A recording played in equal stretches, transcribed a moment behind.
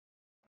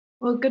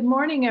Well, good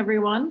morning,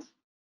 everyone.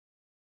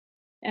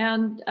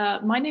 And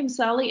my name is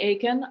Sally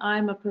Aiken.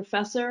 I'm a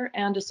professor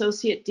and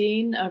Associate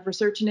Dean of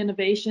Research and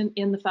Innovation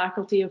in the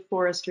Faculty of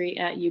Forestry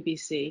at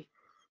UBC.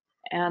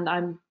 And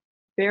I'm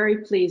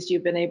very pleased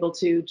you've been able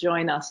to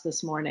join us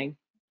this morning.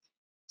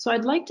 So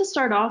I'd like to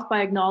start off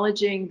by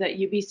acknowledging that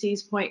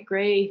UBC's Point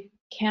Grey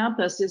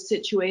campus is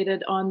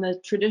situated on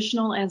the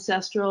traditional,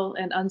 ancestral,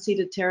 and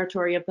unceded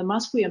territory of the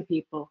Musqueam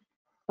people.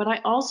 But I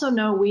also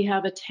know we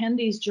have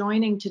attendees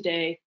joining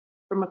today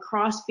from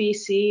across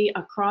BC,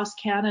 across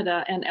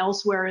Canada, and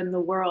elsewhere in the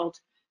world,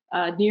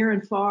 near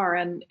and far,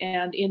 and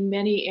in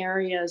many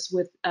areas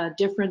with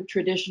different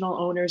traditional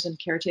owners and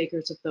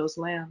caretakers of those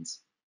lands.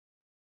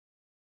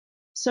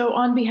 So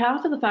on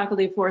behalf of the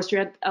Faculty of Forestry,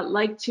 I'd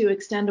like to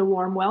extend a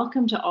warm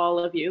welcome to all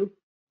of you.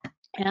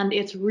 And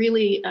it's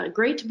really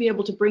great to be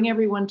able to bring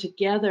everyone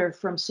together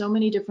from so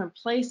many different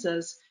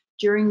places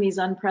during these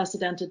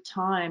unprecedented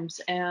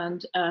times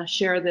and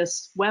share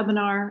this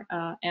webinar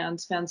and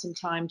spend some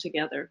time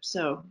together.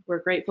 So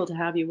we're grateful to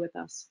have you with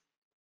us.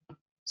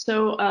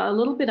 So a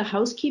little bit of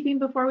housekeeping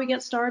before we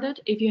get started.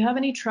 If you have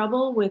any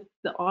trouble with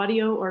the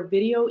audio or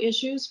video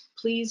issues,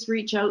 please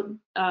reach out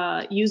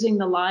using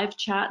the live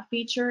chat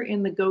feature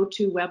in the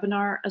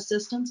GoToWebinar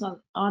assistance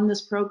on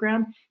this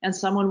program, and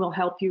someone will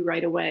help you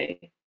right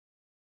away.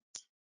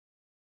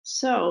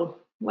 So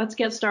let's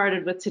get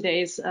started with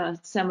today's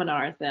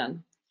seminar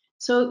then.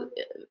 So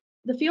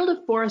the field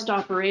of forest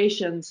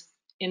operations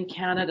in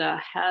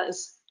Canada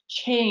has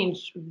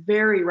changed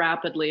very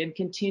rapidly and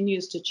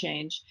continues to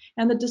change.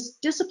 And the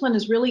discipline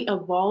is really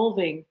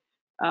evolving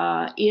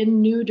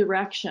in new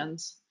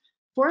directions.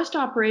 Forest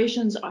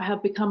operations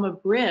have become a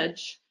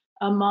bridge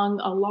among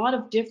a lot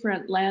of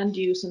different land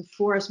use and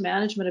forest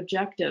management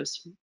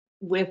objectives,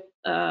 with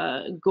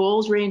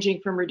goals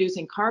ranging from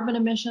reducing carbon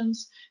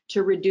emissions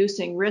to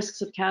reducing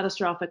risks of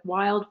catastrophic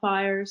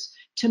wildfires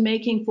to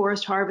making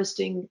forest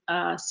harvesting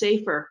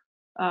safer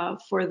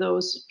for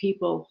those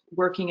people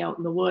working out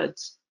in the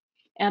woods.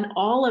 And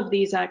all of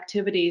these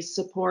activities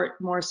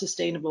support more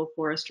sustainable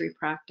forestry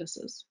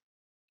practices.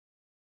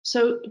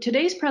 So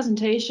today's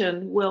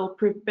presentation will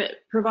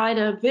provide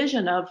a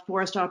vision of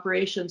forest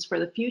operations for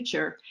the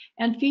future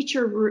and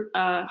feature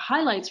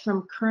highlights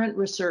from current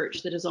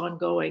research that is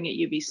ongoing at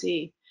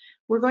UBC.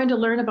 We're going to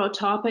learn about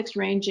topics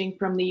ranging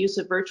from the use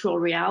of virtual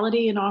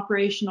reality in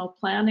operational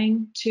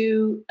planning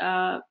to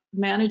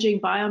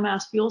managing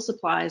biomass fuel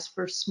supplies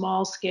for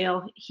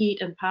small-scale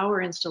heat and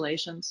power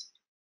installations.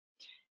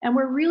 And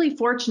we're really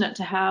fortunate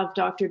to have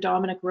Dr.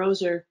 Dominik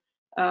Roeser,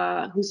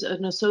 who's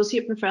an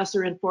associate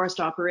professor in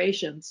forest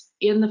operations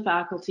in the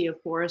Faculty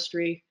of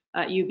Forestry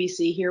at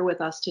UBC, here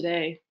with us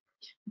today.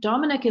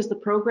 Dominik is the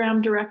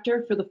program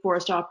director for the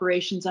Forest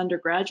Operations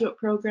Undergraduate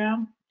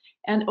program.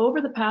 And over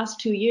the past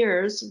 2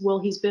 years, while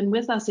he's been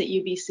with us at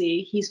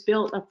UBC, he's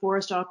built a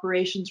forest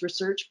operations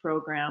research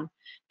program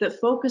that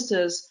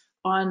focuses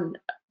on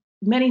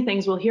many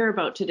things we'll hear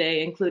about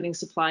today, including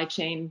supply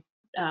chain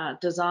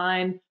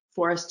design,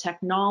 forest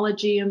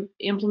technology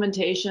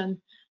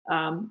implementation,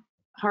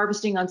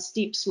 harvesting on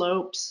steep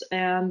slopes,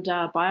 and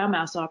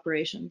biomass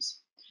operations.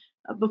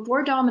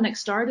 Before Dominik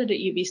started at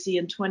UBC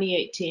in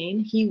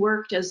 2018, he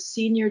worked as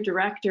Senior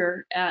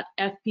Director at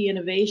FP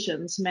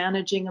Innovations,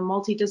 managing a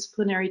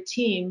multidisciplinary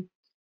team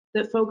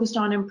that focused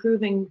on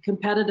improving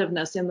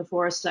competitiveness in the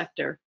forest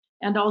sector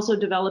and also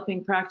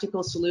developing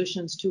practical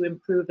solutions to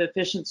improve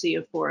efficiency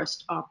of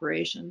forest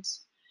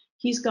operations.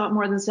 He's got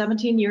more than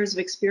 17 years of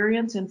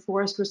experience in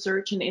forest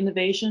research and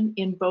innovation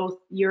in both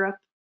Europe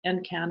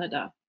and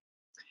Canada.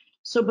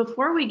 So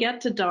before we get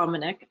to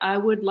Dominik, I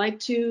would like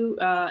to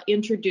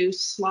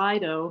introduce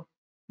Slido,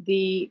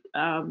 the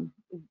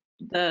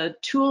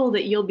tool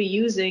that you'll be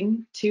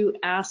using to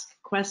ask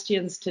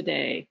questions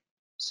today.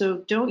 So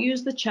don't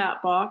use the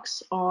chat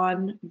box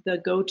on the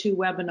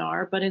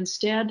GoToWebinar, but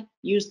instead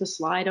use the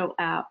Slido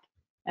app.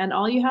 And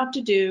all you have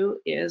to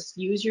do is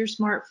use your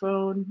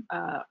smartphone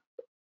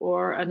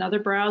or another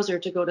browser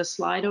to go to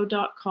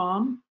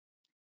slido.com,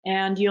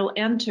 and you'll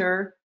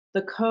enter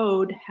the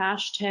code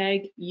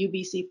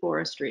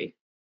 #UBCForestry,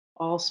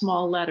 all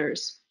small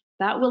letters.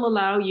 That will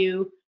allow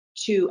you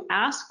to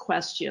ask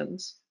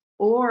questions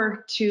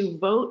or to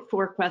vote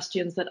for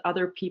questions that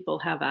other people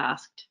have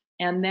asked.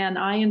 And then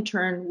I, in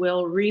turn,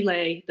 will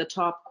relay the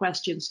top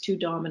questions to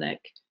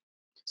Dominik.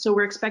 So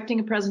we're expecting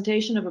a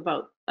presentation of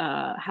about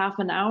half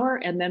an hour,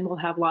 and then we'll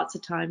have lots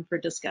of time for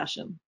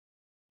discussion.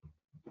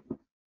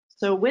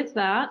 So with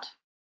that,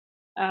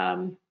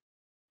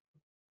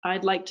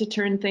 I'd like to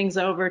turn things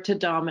over to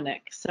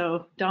Dominik.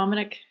 So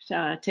Dominik,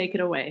 take it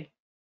away.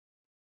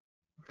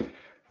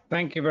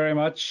 Thank you very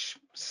much,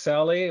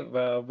 Sally.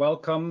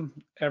 Welcome,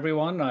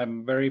 everyone.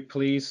 I'm very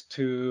pleased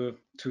to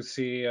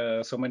see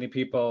so many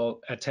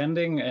people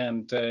attending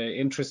and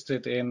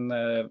interested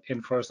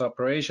in forest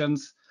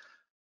operations.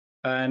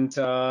 And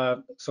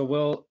so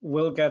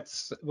we'll get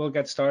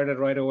started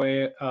right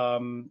away.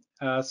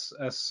 As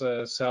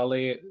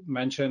Sally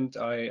mentioned,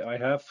 I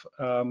have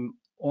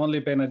only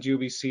been at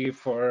UBC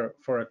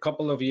for a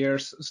couple of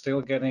years, still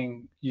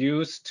getting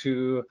used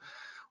to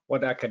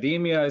what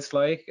academia is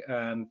like,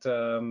 and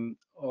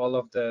all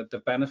of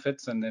the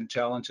benefits and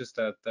challenges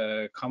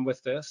that come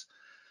with this.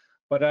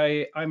 But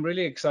I'm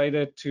really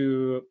excited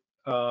to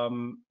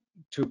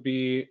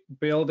be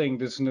building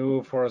this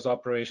new forest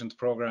operations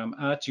program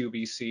at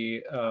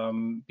UBC,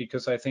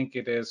 because I think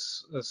it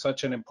is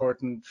such an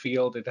important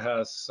field. It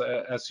has,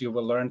 as you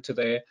will learn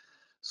today,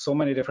 so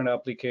many different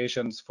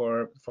applications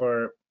for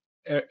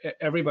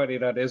everybody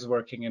that is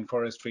working in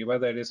forestry,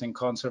 whether it is in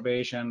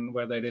conservation,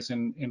 whether it is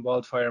in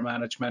wildfire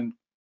management,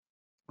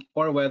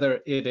 or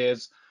whether it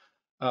is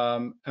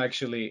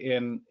actually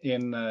in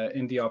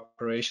the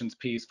operations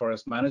piece,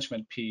 forest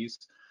management piece.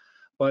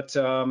 But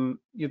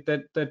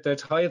the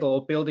title,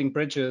 Building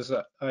Bridges,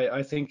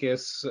 I think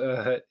is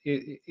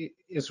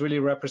really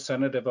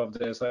representative of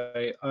this.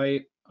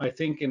 I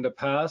think in the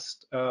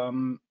past,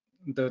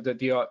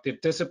 the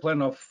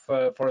discipline of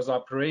forest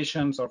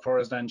operations or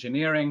forest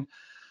engineering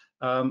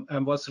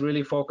and was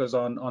really focused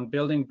on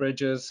building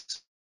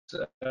bridges,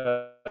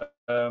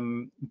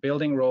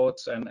 building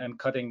roads, and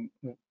cutting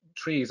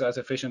trees as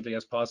efficiently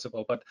as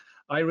possible. But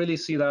I really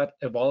see that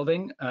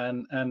evolving,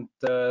 and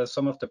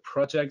some of the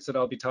projects that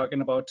I'll be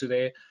talking about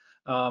today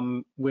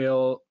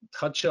will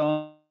touch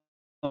on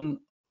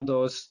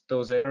those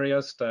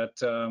areas that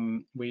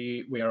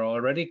we are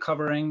already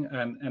covering,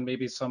 and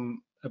maybe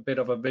a bit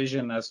of a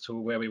vision as to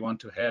where we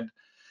want to head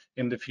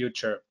in the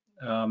future.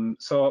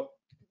 So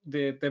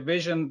the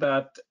vision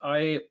that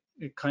I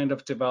kind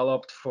of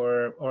developed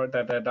for, or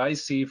that I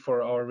see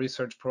for our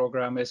research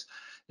program is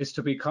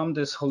to become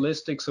this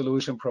holistic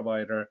solution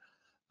provider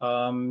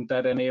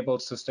that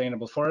enables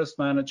sustainable forest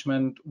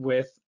management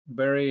with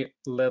very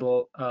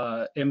little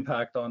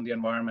impact on the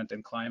environment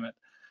and climate.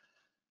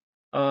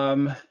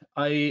 I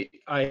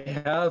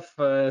have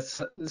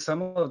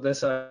some of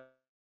this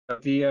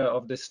idea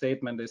of this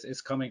statement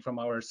is coming from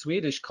our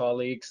Swedish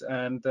colleagues,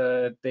 and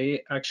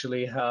they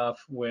actually have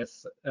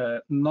with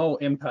no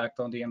impact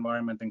on the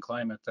environment and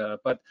climate.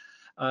 But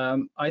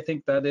I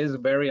think that is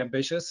very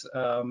ambitious.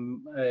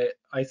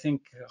 I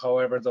think,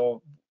 however,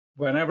 though,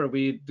 whenever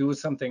we do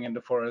something in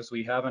the forest,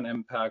 we have an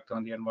impact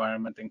on the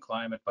environment and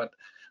climate, but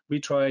we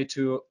try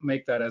to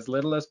make that as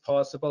little as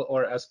possible,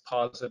 or as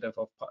positive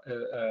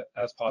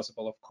as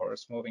possible, of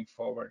course, moving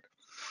forward.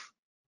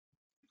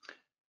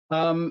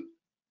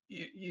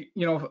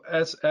 You know,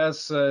 as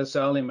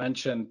Sally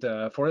mentioned,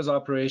 forest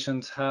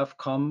operations have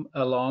come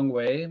a long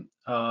way.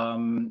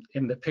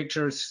 In the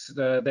pictures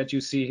that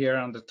you see here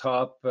on the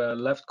top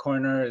left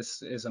corner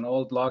is an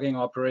old logging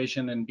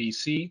operation in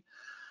BC,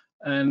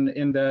 and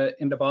in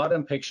the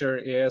bottom picture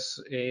is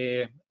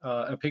a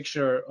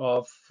picture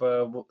of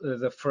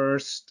the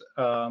first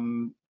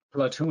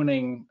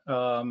platooning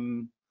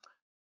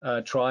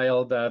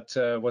trial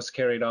that was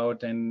carried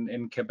out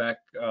in Quebec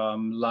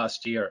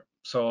last year.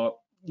 So,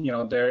 you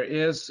know, there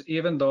is,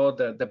 even though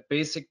the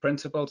basic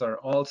principles are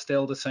all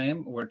still the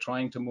same, we're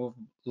trying to move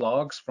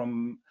logs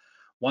from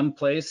one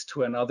place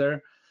to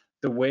another,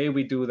 the way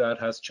we do that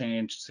has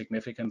changed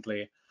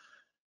significantly.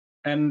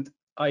 And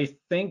I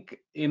think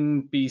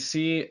in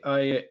BC,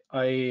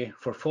 I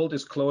for full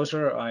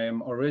disclosure, I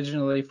am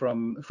originally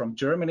from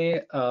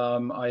Germany.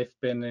 I've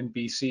been in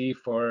BC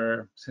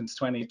since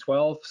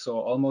 2012, so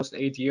almost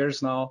 8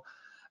 years now.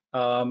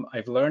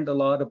 I've learned a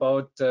lot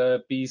about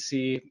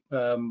BC,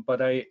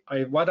 but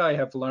what I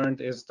have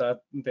learned is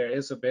that there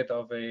is a bit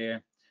of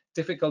a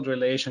difficult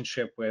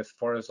relationship with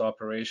forest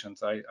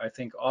operations. I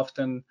think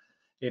often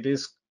it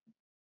is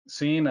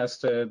seen as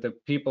the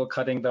people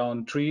cutting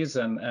down trees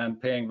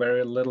and paying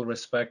very little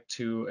respect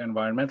to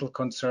environmental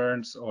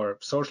concerns or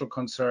social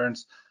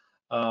concerns.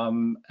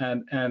 And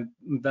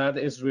that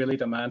is really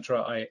the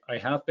mantra I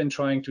have been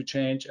trying to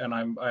change, and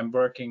I'm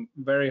working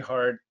very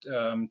hard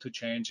to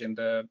change in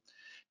the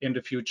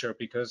future,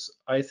 because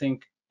I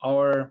think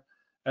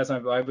as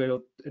I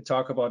will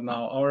talk about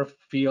now, our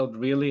field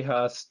really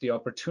has the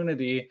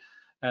opportunity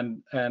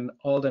and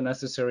all the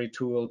necessary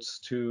tools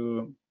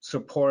to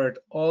support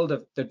all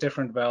the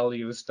different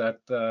values that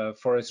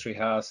forestry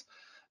has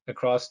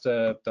across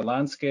the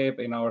landscape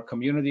in our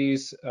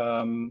communities,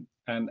 and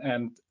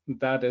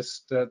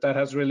that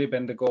has really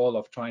been the goal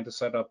of trying to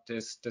set up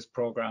this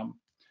program.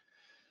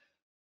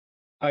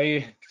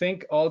 I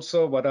think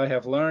also what I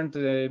have learned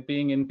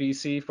being in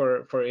BC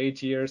for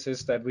 8 years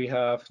is that we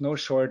have no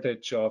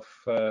shortage of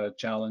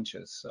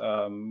challenges,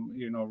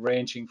 you know,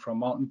 ranging from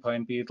mountain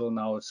pine beetle,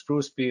 now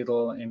spruce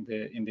beetle, in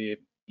the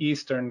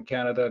eastern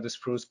Canada, the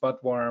spruce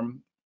buttworm.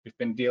 We've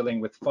been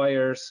dealing with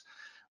fires.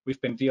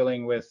 We've been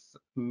dealing with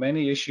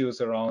many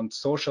issues around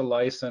social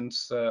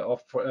license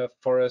of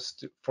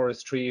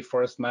forestry,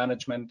 forest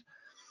management.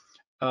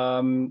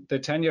 The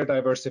tenure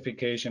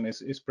diversification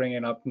is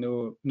bringing up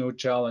new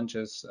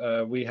challenges.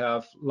 We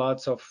have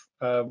lots of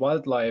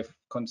wildlife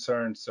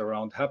concerns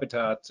around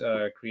habitat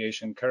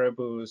creation,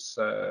 caribous,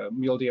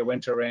 mule deer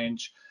winter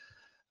range,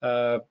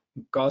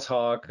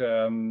 goshawk,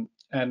 and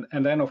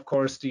then of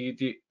course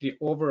the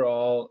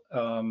overall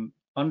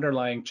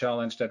underlying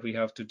challenge that we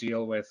have to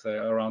deal with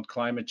around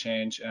climate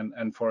change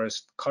and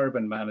forest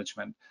carbon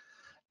management.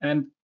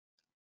 And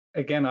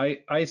again,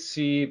 I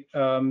see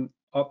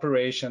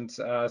operations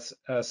as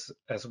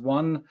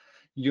one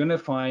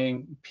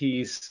unifying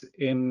piece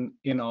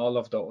in all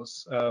of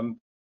those.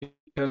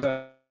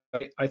 Because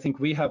I think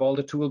we have all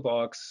the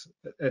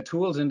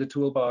tools in the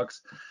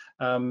toolbox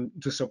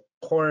to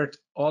support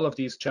all of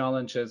these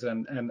challenges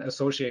and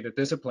associated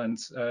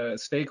disciplines,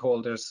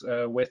 stakeholders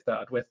with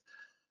that.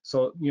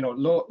 So,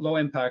 low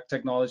impact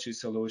technology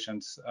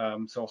solutions.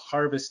 So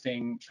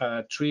harvesting,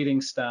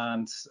 treating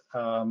stands,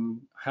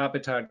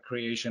 habitat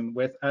creation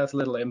with as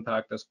little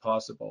impact as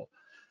possible.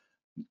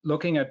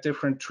 Looking at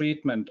different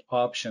treatment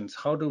options,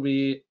 how do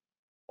we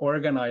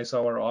organize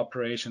our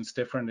operations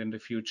different in the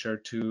future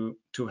to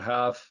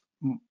have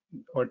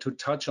or to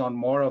touch on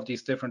more of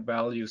these different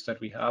values that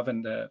we have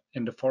in the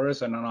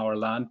forest and on our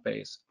land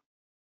base?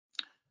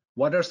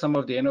 What are some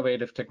of the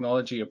innovative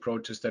technology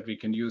approaches that we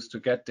can use to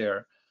get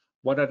there?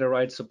 What are the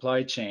right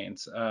supply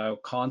chains,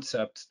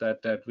 concepts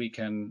that we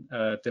can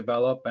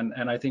develop?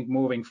 And I think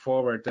moving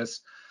forward,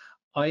 this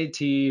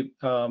IT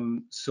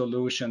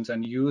solutions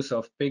and use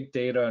of big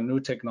data and new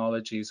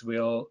technologies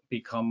will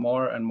become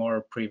more and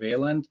more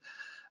prevalent.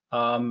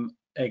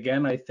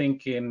 Again, I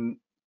think in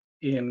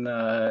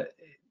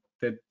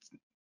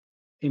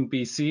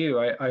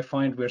BC, I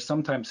find we're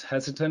sometimes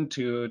hesitant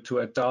to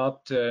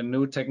adopt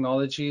new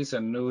technologies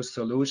and new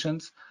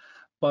solutions,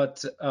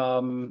 but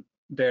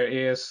there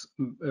is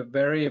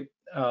very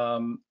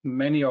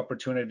many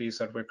opportunities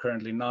that we're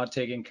currently not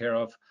taking care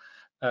of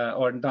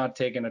or not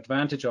taking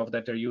advantage of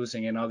that they're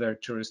using in other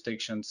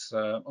jurisdictions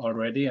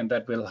already, and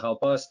that will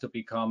help us to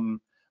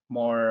become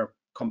more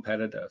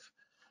competitive.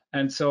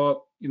 And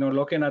so,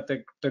 looking at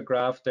the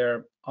graph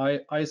there,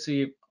 I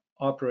see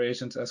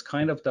operations as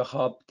kind of the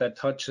hub that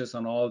touches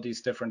on all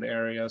these different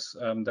areas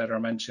that are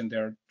mentioned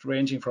there,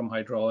 ranging from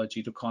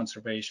hydrology to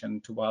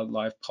conservation to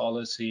wildlife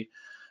policy,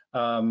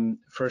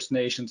 First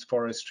Nations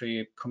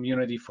forestry,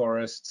 community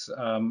forests,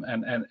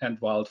 and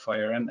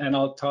wildfire. And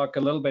I'll talk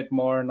a little bit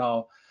more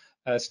now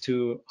as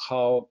to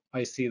how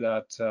I see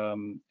that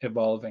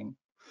evolving.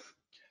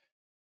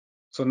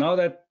 So now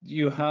that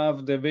you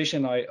have the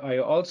vision, I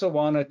also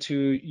wanted to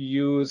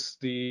use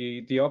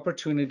the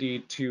opportunity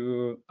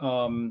to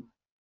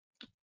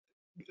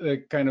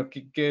kind of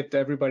get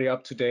everybody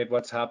up to date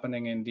what's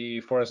happening in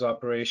the forest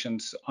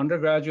operations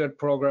undergraduate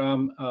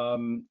program.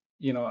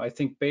 I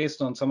think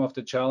based on some of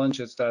the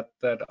challenges that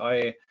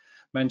I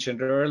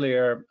mentioned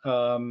earlier,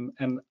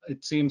 and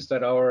it seems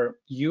that our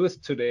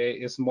youth today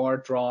is more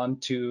drawn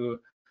to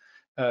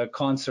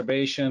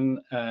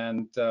conservation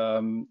and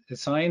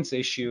science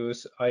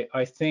issues.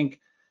 I think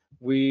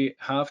we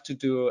have to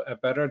do a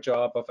better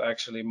job of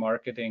actually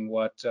marketing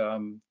what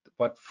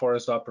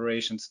forest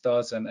operations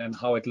does and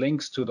how it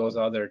links to those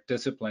other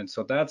disciplines.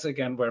 So that's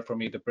again where for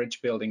me the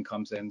bridge building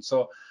comes in.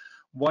 So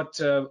what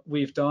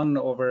we've done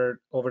over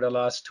the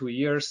last 2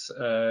 years,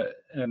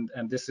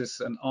 and this is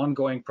an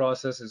ongoing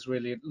process, is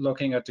really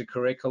looking at the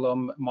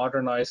curriculum,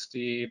 modernize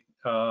the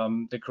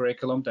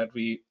curriculum that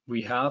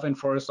we have in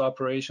forest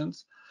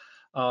operations.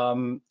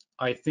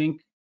 I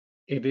think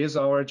it is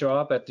our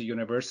job at the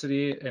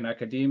university and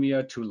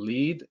academia to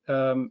lead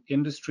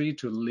industry,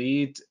 to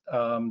lead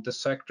the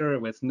sector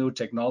with new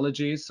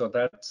technologies. So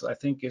that's, I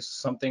think, is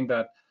something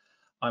that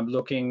I'm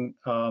looking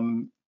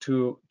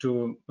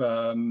to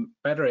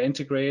better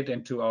integrate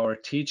into our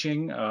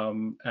teaching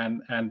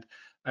and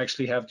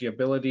actually have the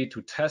ability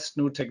to test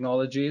new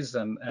technologies,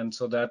 and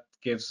so that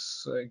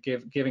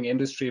giving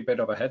industry a bit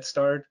of a head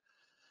start.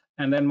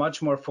 And then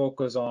much more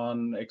focus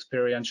on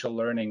experiential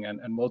learning and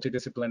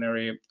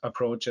multidisciplinary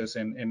approaches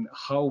in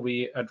how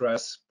we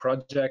address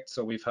projects.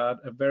 So we've had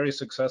a very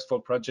successful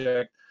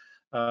project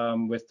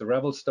with the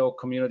Revelstoke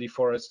Community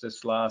Forest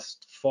this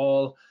last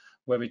fall,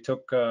 where we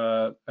took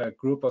a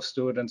group of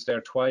students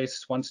there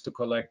twice, once to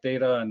collect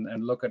data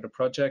and look at the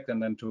project,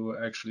 and then to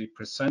actually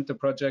present the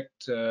project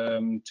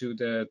to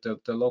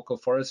the local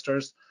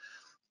foresters.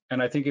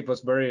 And I think it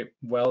was very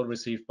well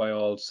received by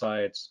all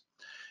sides.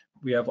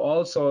 We have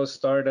also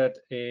started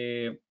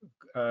a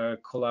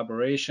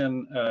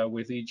collaboration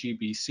with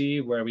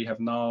EGBC, where we have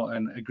now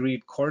an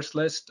agreed course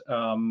list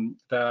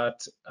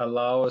that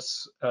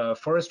allows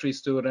forestry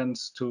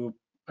students to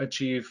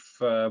achieve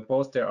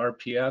both their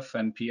RPF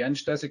and PEng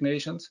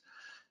designations.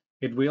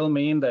 It will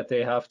mean that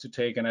they have to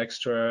take an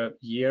extra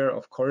year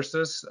of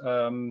courses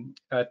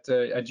at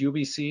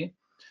UBC.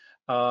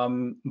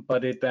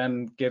 But it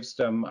then gives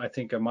them, I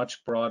think, a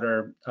much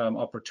broader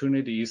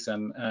opportunities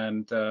and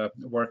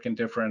work in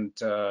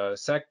different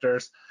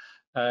sectors,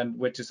 and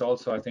which is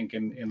also, I think,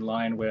 in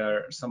line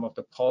where some of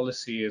the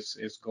policy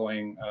is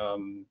going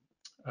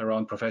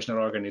around professional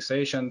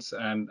organizations.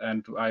 And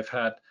I've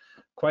had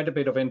quite a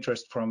bit of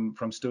interest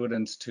from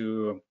students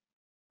to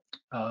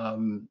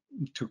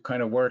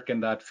kind of work in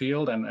that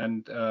field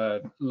and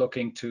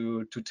looking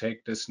to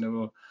take this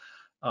new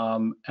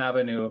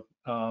avenue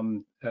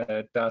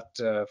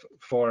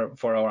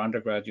for our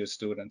undergraduate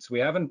students. We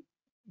haven't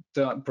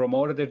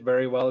promoted it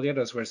very well yet,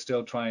 as we're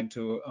still trying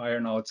to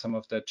iron out some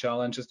of the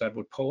challenges that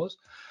would pose.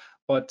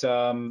 But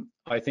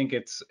I think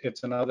it's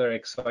another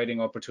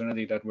exciting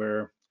opportunity that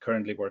we're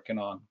currently working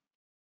on.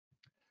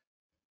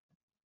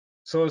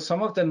 So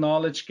some of the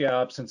knowledge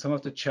gaps and some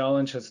of the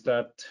challenges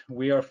that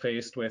we are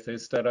faced with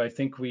is that I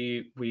think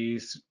we're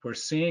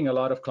seeing a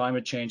lot of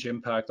climate change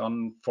impact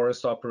on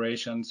forest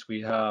operations.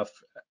 We have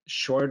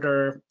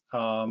shorter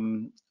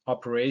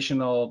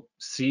operational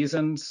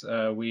seasons.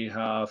 We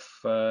have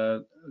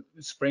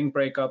spring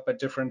breakup at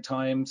different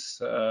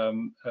times,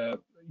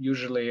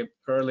 usually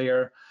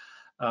earlier.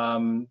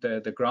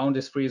 The ground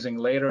is freezing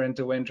later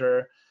into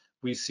winter.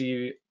 We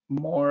see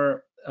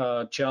more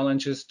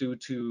challenges due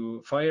to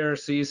fire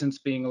seasons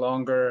being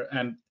longer,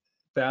 and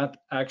that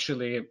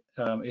actually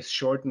is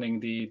shortening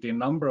the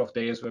number of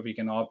days where we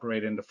can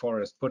operate in the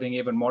forest, putting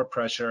even more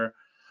pressure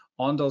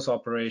on those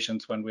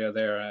operations when we are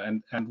there.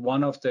 And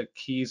one of the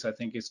keys, I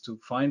think, is to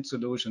find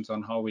solutions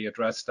on how we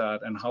address that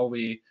and how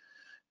we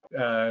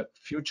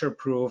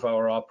future-proof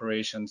our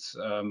operations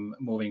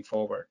moving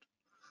forward.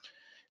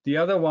 The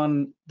other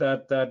one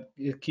that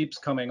it keeps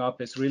coming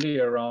up is really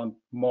around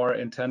more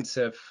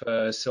intensive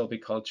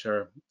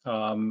silviculture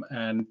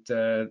and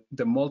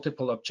the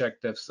multiple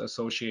objectives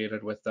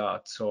associated with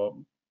that.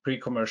 So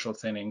pre-commercial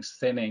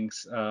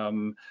thinnings,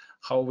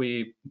 how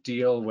we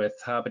deal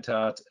with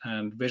habitat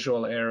and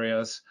visual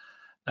areas.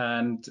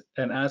 And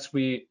as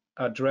we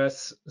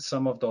address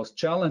some of those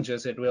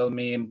challenges, it will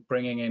mean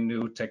bringing in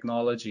new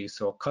technology.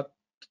 So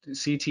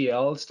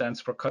CTL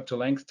stands for cut to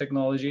length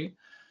technology.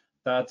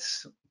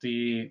 That's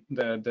the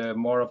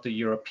more of the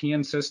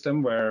European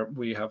system, where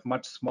we have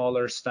much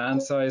smaller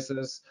stand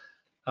sizes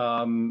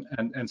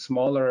and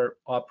smaller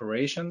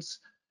operations.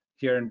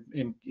 Here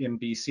in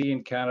BC,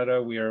 in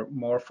Canada, we are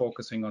more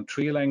focusing on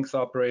tree length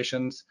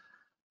operations.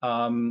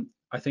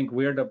 I think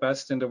we're the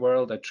best in the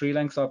world at tree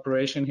length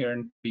operation here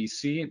in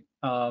BC,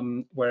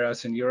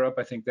 whereas in Europe,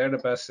 I think they're the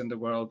best in the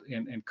world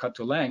in cut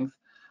to length.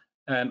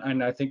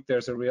 And I think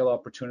there's a real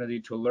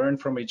opportunity to learn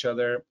from each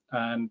other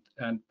and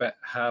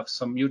have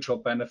some mutual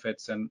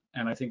benefits. And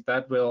I think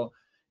that will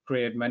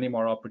create many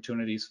more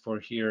opportunities for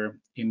here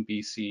in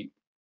BC.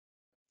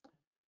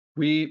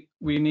 We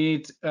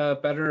need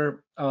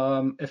better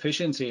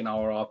efficiency in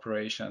our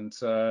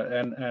operations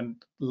and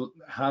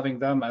having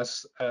them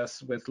as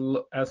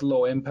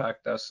low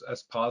impact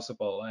as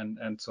possible.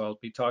 And so I'll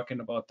be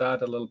talking about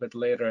that a little bit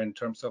later in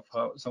terms of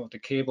how some of the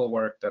cable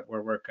work that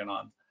we're working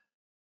on.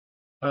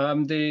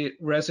 The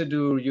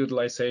residue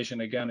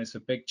utilization, again, is a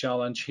big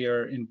challenge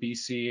here in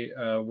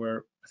BC,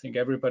 where I think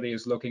everybody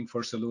is looking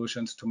for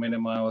solutions to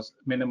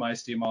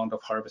minimize the amount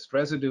of harvest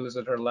residues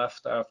that are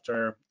left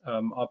after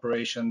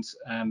operations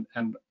and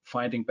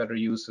finding better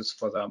uses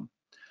for them.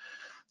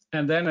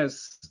 And then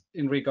as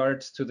in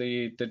regards to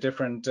the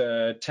different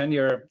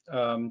tenure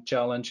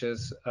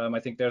challenges, I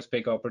think there's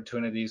big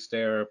opportunities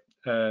there.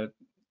 The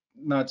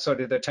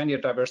tenure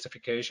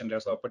diversification,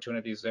 there's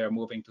opportunities there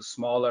moving to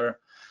smaller,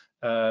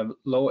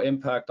 low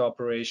impact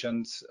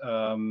operations.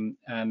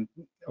 And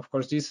of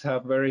course, these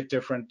have very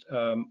different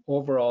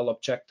overall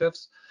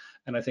objectives.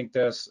 And I think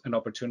there's an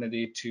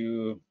opportunity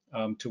to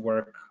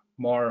work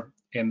more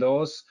in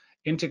those,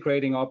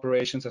 integrating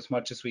operations as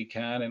much as we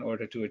can in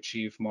order to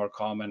achieve more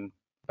common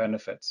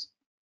benefits.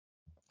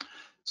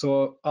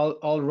 So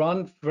I'll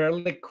run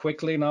fairly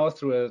quickly now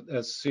through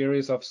a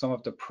series of some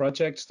of the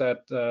projects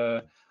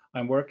that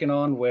I'm working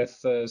on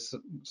with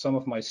some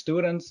of my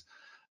students.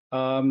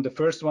 The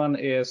first one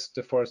is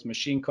the forest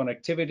machine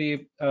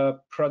connectivity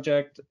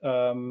project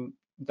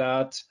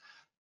that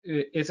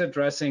is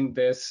addressing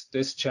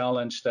this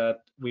challenge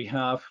that we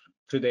have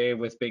today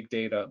with big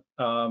data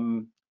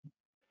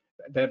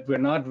that we're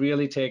not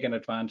really taking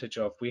advantage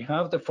of. We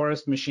have the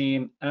forest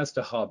machine as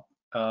the hub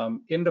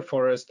in the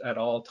forest at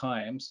all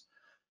times.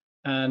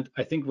 And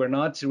I think we're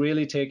not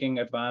really taking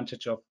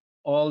advantage of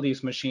all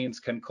these machines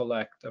can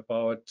collect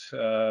about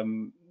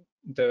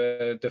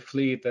the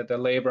fleet, the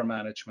labor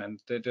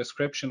management, the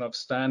description of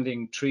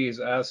standing trees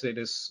as it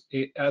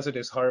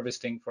is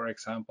harvesting, for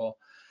example,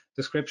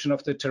 description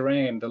of the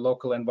terrain, the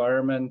local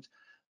environment,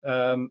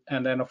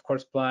 and then of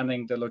course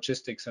planning the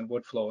logistics and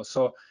wood flow.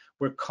 So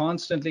we're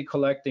constantly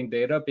collecting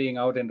data being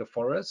out in the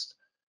forest,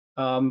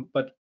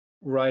 but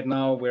right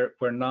now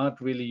we're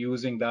not really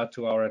using that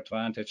to our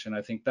advantage. And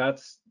I think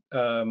that's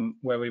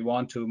where we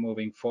want to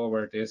moving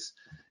forward is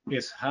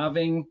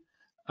having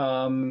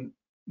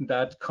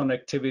that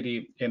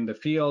connectivity in the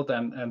field.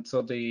 And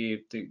so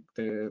the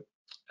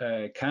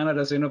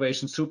Canada's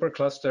Innovation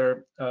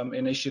Supercluster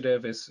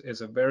initiative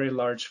is a very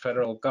large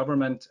federal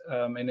government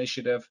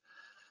initiative.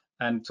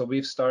 And so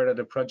we've started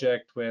a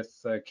project with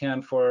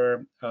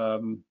Canfor,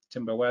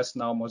 Timber West,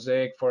 now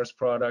Mosaic Forest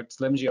Products,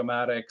 Lim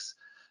Geomatics,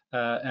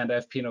 and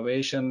FP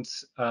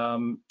Innovations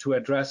to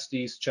address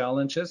these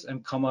challenges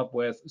and come up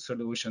with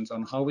solutions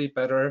on how we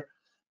better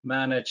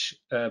manage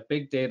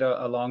big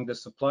data along the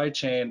supply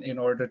chain in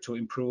order to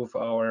improve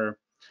our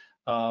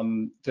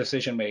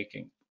decision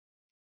making.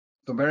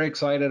 So I'm very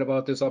excited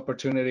about this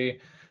opportunity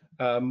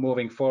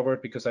moving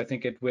forward, because I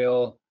think it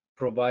will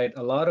provide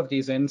a lot of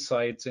these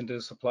insights into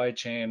the supply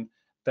chain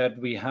that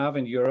we have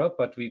in Europe,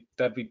 but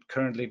that we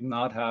currently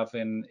not have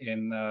in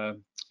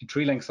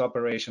tree length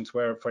operations,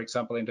 where, for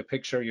example, in the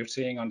picture you're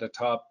seeing on the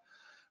top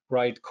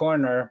right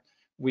corner,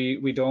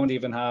 we don't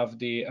even have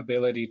the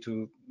ability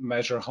to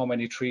measure how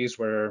many trees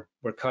we're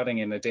cutting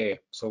in a day.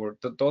 So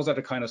those are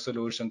the kind of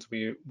solutions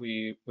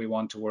we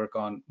want to work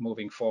on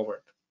moving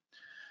forward.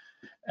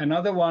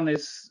 Another one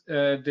is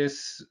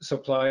this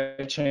supply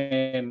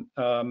chain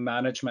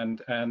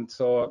management, and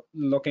so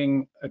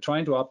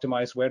trying to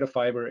optimize where the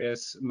fiber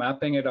is,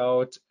 mapping it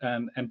out,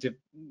 and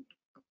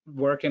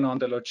working on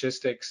the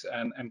logistics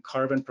and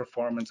carbon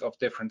performance of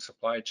different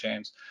supply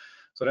chains.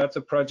 So that's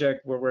a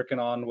project we're working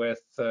on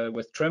with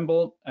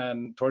Trimble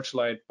and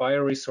Torchlight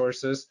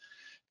Bioresources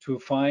to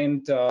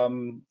find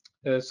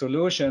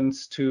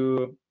solutions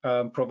to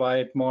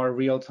provide more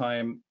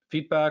real-time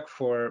feedback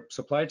for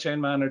supply chain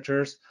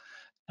managers,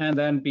 and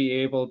then be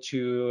able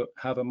to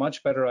have a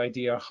much better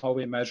idea how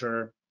we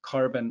measure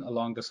carbon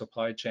along the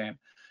supply chain,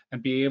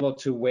 and be able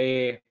to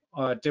weigh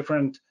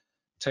different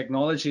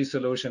technology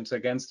solutions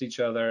against each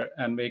other,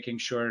 and making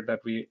sure that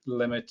we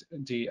limit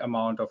the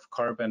amount of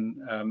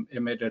carbon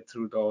emitted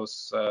through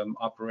those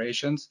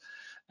operations.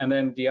 And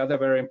then the other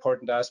very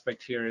important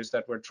aspect here is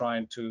that we're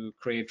trying to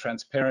create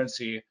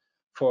transparency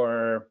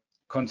for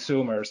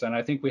consumers. And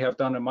I think we have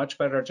done a much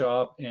better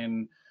job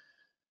in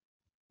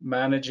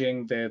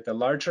managing the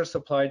larger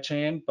supply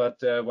chain, but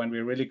when we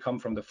really come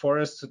from the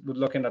forest,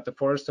 looking at the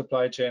forest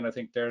supply chain, I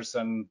think there's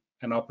an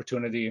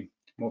opportunity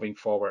moving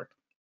forward.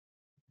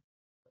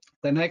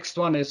 The next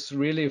one is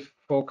really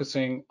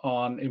focusing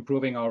on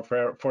improving our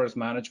forest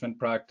management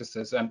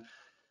practices.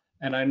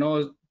 And I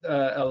know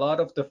a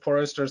lot of the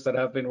foresters that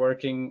have been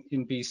working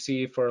in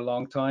BC for a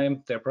long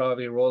time, they're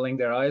probably rolling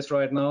their eyes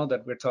right now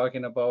that we're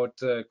talking about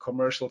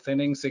commercial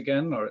thinnings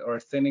again, or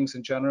thinnings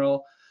in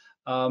general.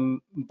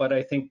 But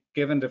I think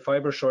given the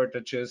fiber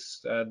shortages,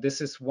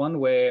 this is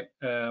one way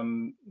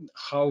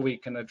how we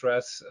can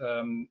address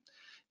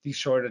these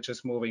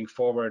shortages moving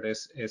forward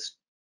is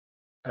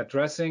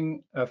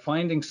addressing,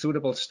 finding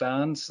suitable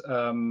stands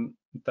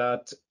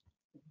that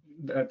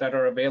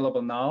are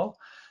available now,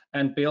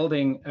 and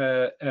building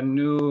a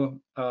new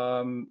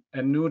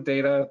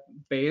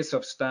database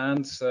of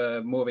stands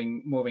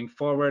moving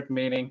forward.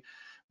 Meaning,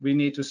 we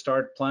need to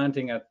start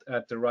planting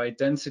at the right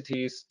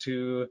densities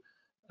to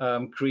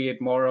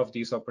create more of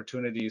these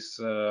opportunities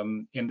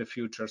in the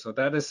future. So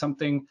that is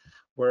something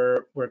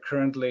we're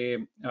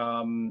currently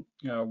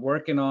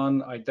working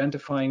on,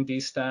 identifying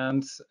these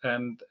stands,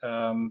 and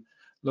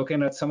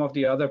looking at some of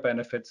the other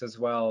benefits as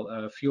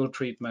well, fuel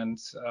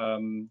treatments,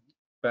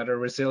 better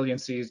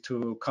resiliency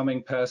to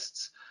coming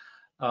pests,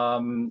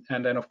 and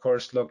then of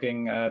course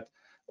looking at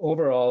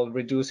overall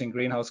reducing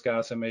greenhouse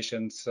gas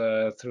emissions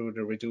through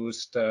the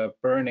reduced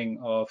burning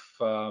of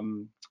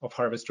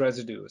harvest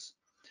residues.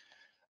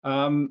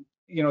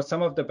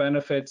 Some of the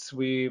benefits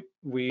we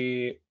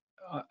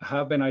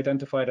have been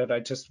identified that I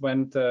just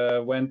went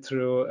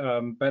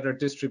through, better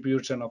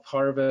distribution of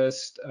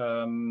harvest.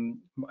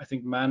 I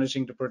think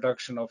managing the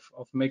production of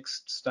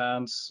mixed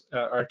stands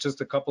are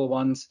just a couple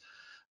ones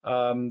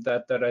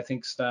that I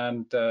think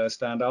stand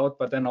out.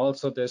 But then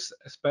also this,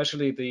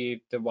 especially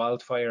the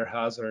wildfire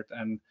hazard,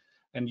 and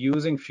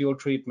using fuel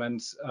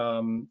treatments,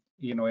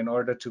 in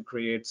order to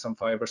create some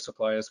fiber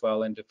supply as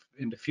well in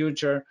the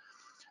future.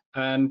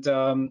 And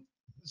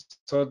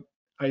so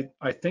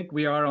I think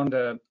we are on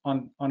a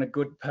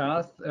good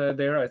path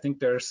there. I think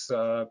there's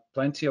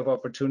plenty of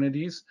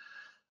opportunities,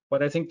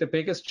 but I think the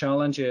biggest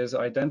challenge is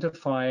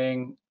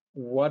identifying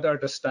what are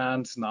the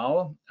stands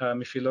now.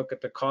 If you look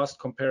at the cost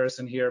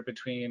comparison here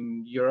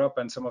between Europe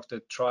and some of the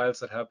trials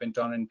that have been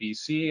done in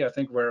BC, I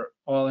think we're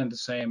all in the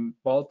same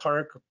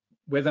ballpark,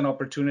 with an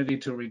opportunity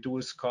to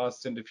reduce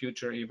costs in the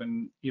future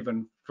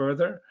even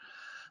further.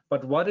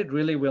 But what it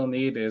really will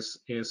need is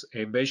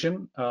a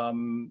vision,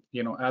 from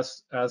a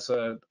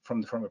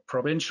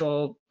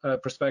provincial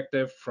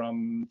perspective,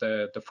 from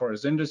the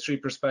forest industry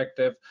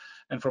perspective,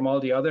 and from all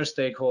the other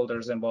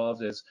stakeholders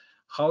involved, is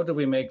how do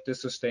we make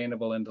this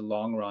sustainable in the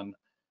long run?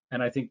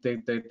 And I think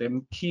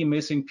the key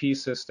missing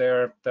pieces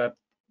there that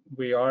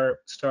we are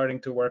starting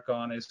to work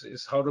on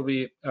is how do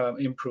we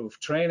improve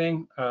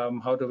training,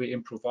 how do we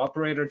improve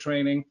operator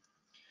training,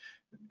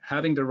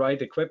 having the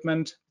right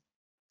equipment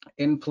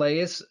in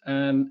place,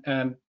 and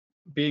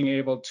being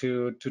able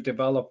to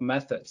develop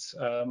methods.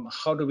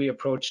 How do we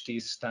approach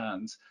these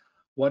stands?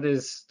 What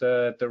is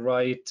the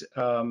right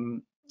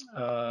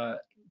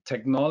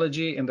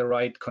technology in the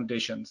right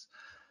conditions?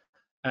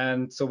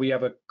 And so we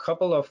have a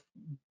couple of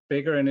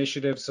bigger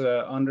initiatives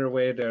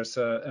underway. There's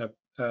a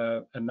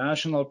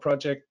national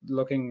project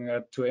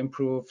looking to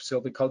improve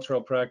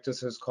silvicultural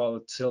practices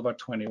called Silva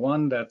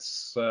 21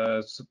 that's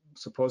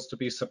supposed to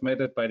be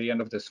submitted by the end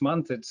of this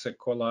month. It's a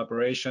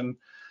collaboration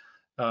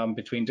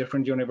between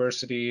different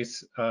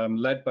universities,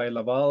 led by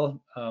Laval,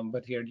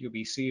 but here at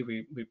UBC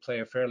we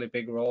play a fairly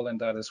big role in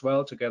that as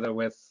well, together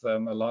with a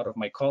lot of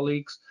my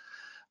colleagues.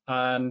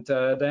 And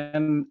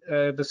then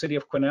the city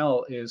of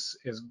Quesnel is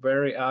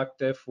very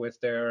active with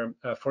their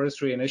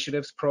forestry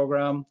initiatives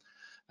program,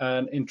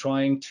 and in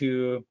trying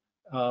to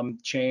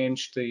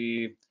change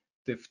the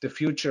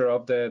future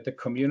of the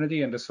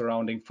community and the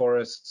surrounding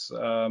forests.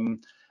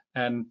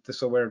 And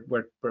so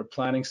we're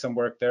planning some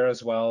work there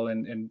as well,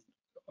 in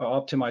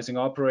optimizing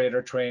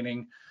operator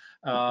training,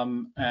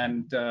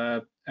 and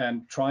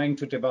trying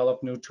to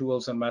develop new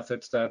tools and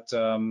methods that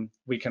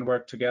we can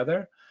work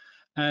together.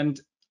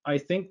 And I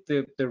think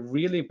the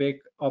really big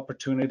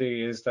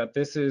opportunity is that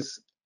this is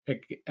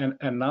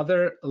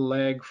another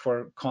leg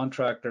for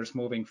contractors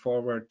moving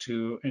forward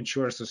to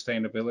ensure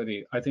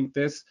sustainability. I think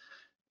this,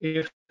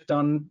 if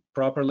done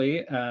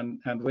properly and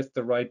with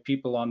the right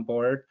people on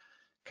board,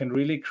 can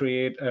really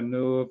create a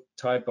new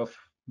type of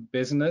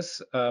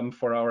business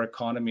for our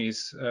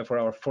economies, for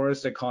our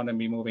forest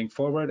economy moving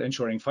forward,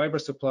 ensuring fiber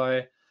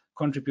supply,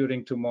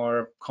 contributing to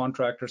more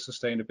contractor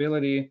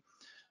sustainability,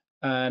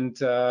 and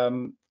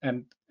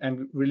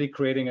really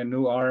creating a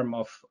new arm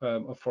of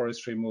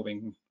forestry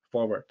moving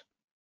forward.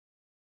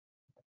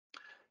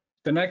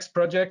 The next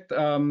project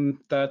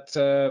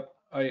that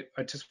I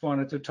just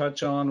wanted to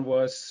touch on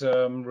was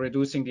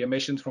reducing the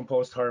emissions from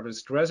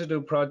post-harvest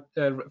residues.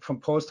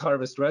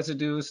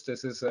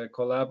 This is a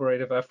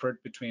collaborative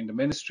effort between the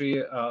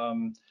ministry,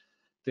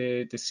 the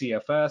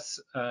CFS,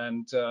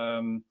 and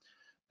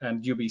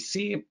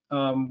UBC.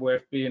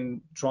 We've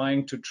been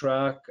trying to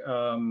track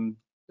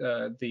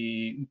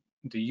the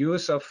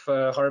use of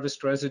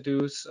harvest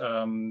residues.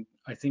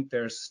 I think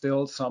there's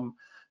still some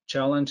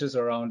challenges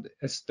around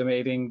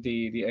estimating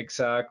the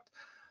exact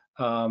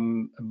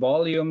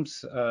volumes.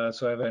 So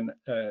I have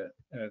a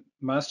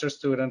master's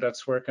student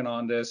that's working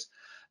on this,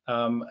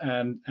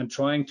 and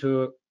trying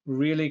to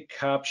really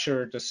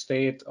capture the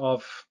state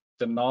of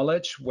the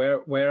knowledge.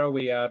 Where are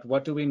we at?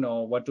 What do we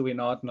know? What do we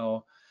not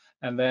know?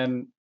 And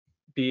then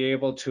be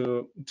able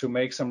to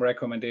make some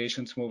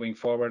recommendations moving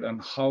forward on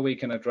how we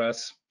can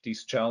address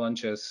these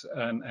challenges,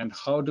 and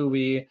how do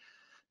we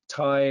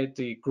tie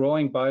the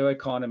growing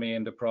bioeconomy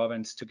in the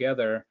province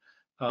together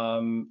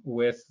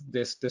with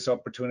this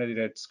opportunity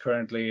that's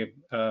currently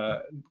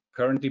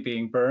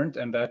being burned,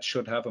 and that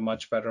should have a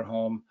much better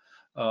home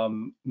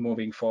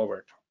moving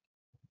forward.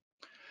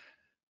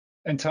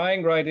 And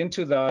tying right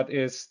into that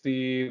is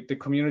the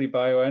community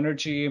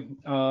bioenergy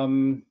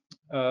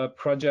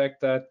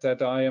project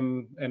that I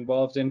am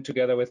involved in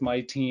together with my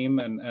team.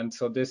 And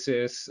so this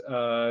is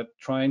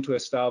trying to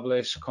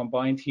establish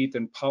combined heat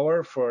and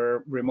power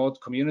for remote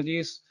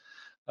communities,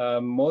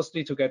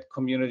 mostly to get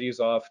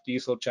communities off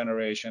diesel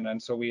generation. And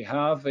so we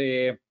have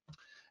a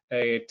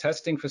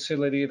testing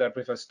facility that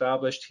we've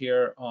established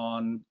here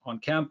on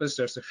campus.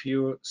 There's a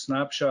few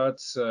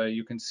snapshots.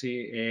 You can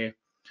see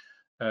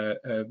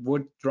a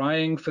wood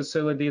drying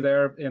facility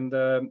there in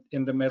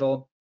the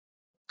middle.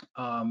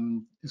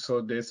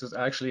 So this is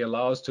actually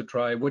allows to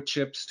dry wood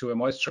chips to a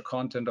moisture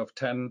content of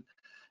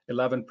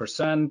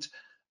 10–11%,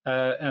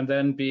 and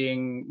then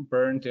being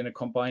burned in a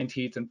combined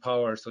heat and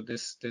power. So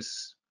this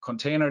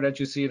container that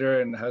you see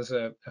there and has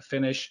a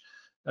Finnish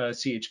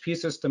CHP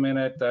system in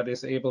it that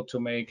is able to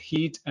make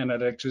heat and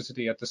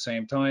electricity at the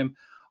same time,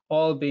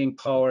 all being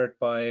powered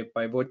by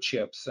wood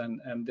chips.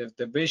 And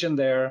the vision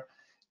there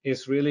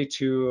is really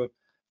to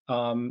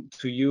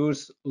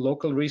use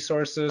local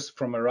resources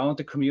from around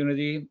the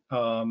community,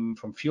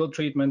 from fuel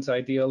treatments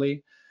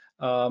ideally,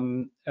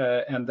 and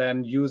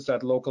then use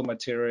that local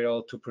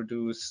material to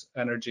produce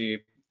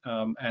energy,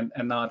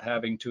 and not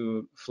having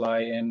to fly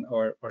in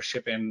or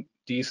ship in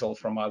diesel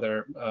from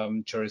other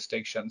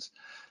jurisdictions.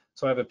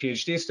 So I have a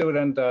PhD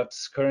student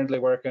that's currently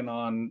working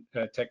on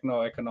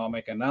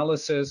techno-economic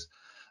analysis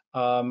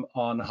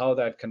on how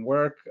that can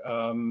work,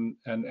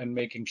 and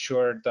making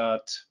sure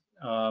that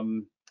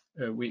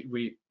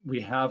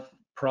we have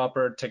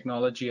proper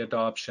technology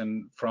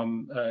adoption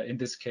from, in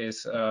this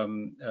case,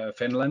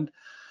 Finland,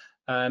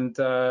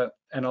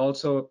 and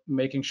also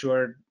making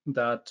sure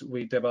that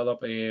we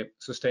develop a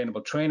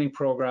sustainable training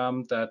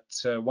program that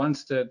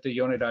once the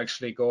unit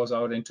actually goes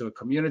out into a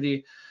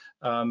community,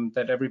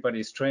 that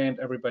everybody's trained,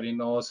 everybody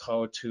knows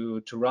how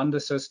to run the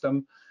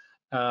system,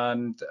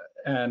 and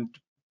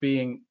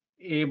being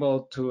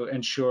able to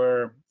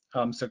ensure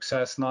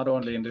success not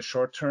only in the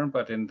short term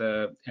but in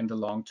the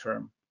long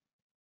term.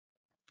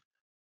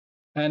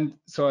 And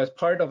so as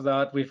part of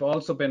that, we've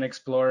also been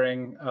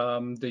exploring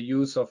the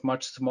use of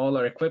much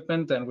smaller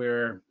equipment than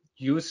we're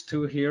used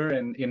to here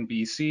in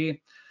BC.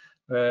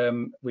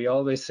 We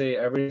always say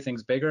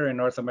everything's bigger in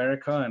North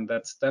America, and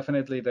that's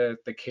definitely the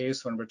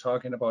case when we're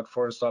talking about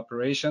forest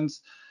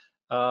operations.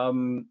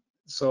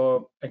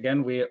 So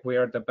again, we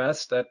are the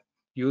best at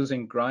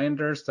using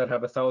grinders that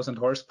have 1,000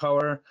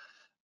 horsepower,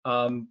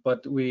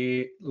 but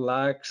we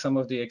lack some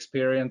of the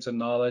experience and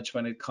knowledge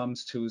when it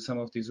comes to some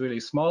of these really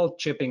small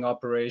chipping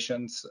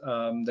operations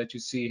that you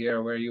see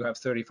here, where you have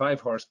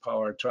 35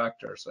 horsepower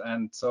tractors.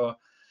 And so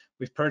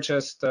we've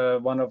purchased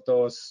one of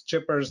those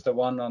chippers, the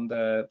one on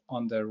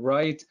the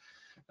right,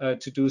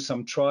 to do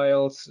some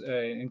trials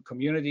in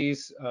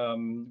communities.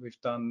 We've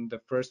done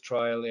the first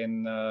trial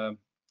in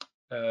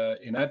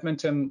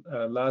Edmonton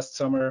last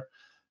summer.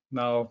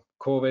 Now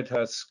COVID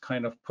has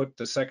kind of put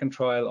the second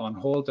trial on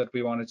hold that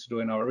we wanted to do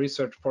in our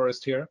research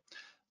forest here.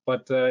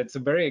 But it's a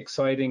very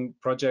exciting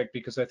project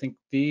because I think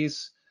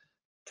these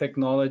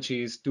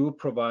technologies do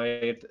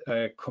provide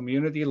a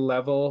community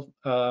level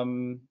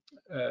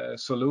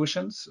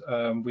solutions.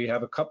 We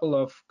have a couple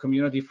of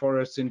community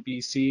forests in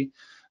BC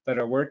that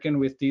are working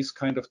with these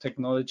kind of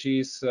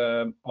technologies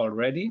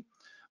already,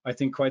 I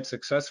think quite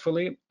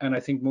successfully. And I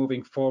think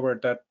moving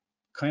forward, that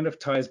kind of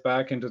ties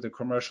back into the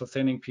commercial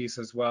thinning piece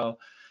as well.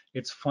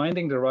 It's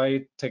finding the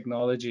right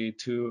technology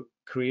to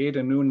create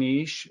a new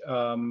niche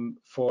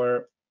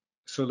for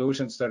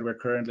solutions that we're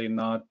currently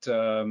not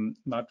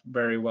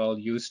very well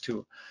used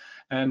to.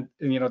 And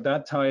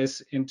that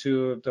ties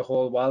into the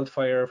whole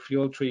wildfire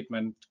fuel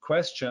treatment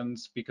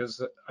questions,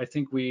 because I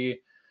think we've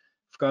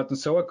gotten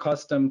so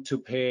accustomed to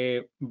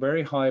pay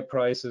very high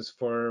prices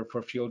for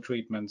fuel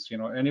treatments,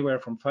 anywhere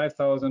from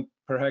 5,000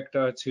 per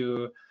hectare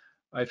to,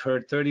 I've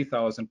heard,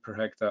 30,000 per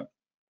hectare.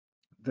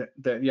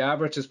 The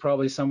average is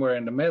probably somewhere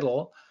in the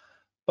middle,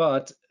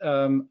 but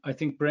I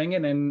think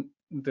bringing in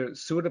the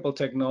suitable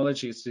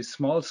technologies, these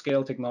small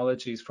scale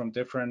technologies from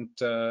different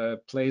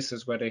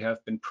places where they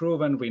have been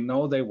proven, we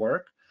know they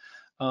work,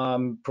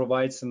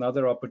 provides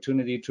another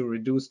opportunity to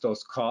reduce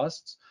those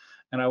costs.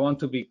 And I want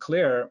to be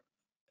clear,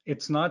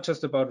 it's not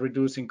just about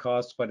reducing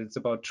costs, but it's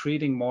about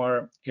treating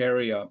more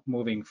area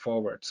moving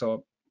forward.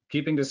 So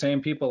keeping the same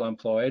people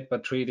employed,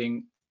 but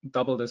treating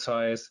double the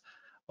size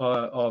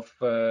of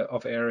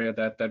area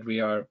that we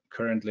are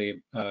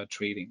currently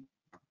treating.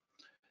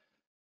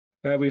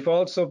 We've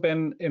also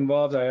been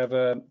involved. I have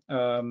a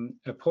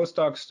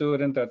postdoc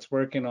student that's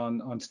working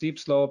on steep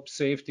slope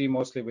safety,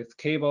 mostly with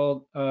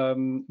cable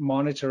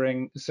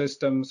monitoring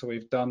systems. So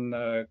we've done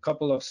a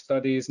couple of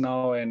studies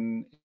now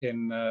in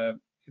Washington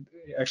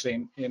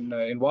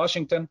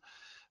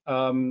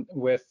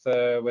with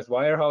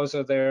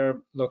Weyerhaeuser there,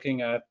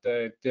 looking at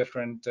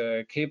different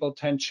cable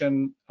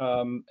tension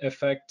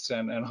effects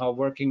and how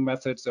working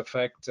methods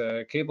affect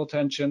cable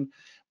tension.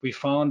 We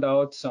found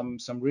out some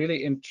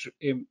really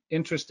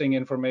interesting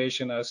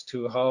information as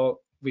to how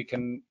we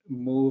can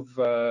move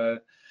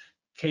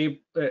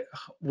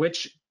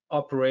which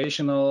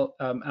operational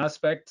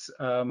aspects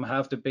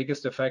have the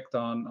biggest effect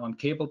on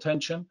cable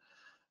tension.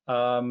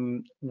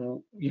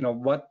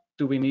 What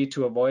do we need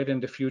to avoid in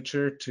the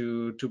future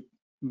to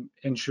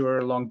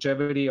ensure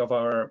longevity of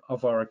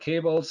our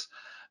cables?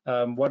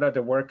 What are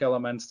the work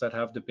elements that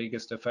have the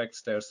biggest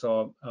effects there?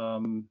 So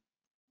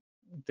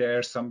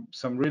there's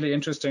some really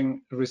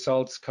interesting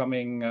results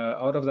coming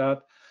out of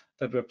that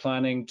we're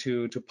planning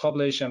to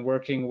publish, and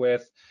working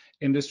with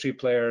industry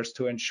players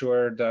to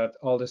ensure that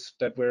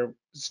that we're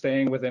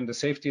staying within the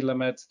safety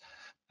limits,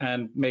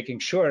 and making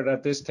sure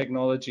that this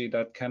technology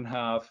that can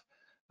have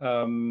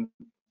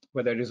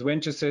whether it is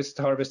winch assist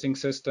harvesting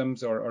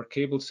systems or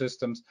cable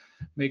systems,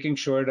 making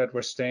sure that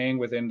we're staying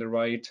within the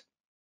right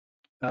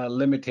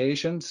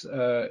limitations,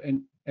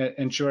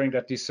 ensuring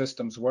that these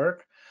systems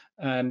work,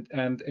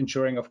 and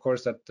ensuring, of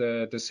course, that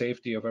the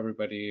safety of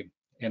everybody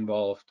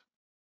involved.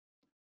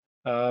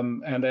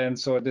 And then,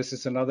 so this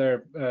is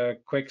another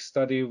quick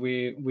study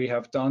we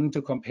have done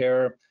to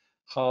compare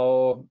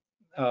how,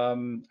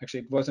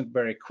 actually it wasn't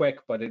very quick,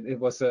 but it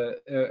was a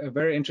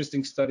very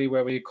interesting study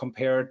where we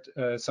compared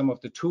some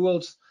of the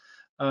tools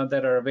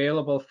that are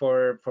available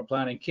for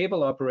planning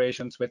cable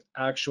operations with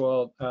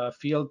actual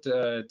field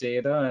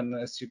data. And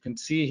as you can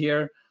see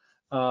here,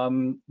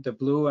 the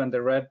blue and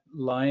the red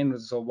line,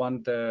 so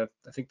I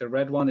think the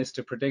red one is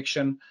the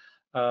prediction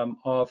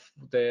of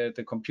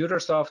the computer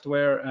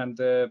software, and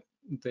the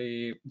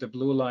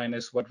blue line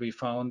is what we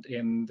found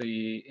in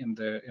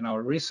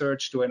our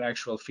research doing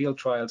actual field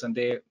trials, and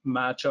they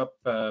match up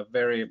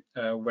very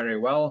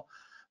well.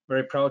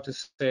 Very proud to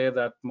say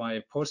that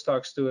my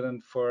postdoc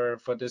student for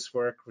this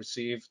work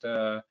received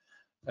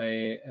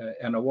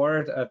an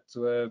award at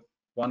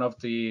one of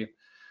the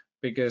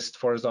biggest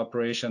forest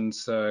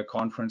operations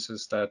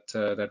conferences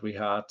that we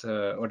had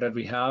or that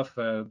we have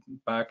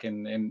back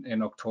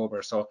in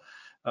October. So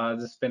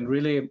it's been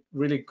really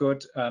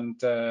good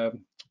and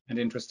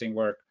interesting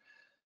work.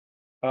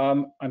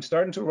 I'm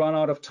starting to run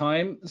out of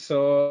time,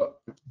 so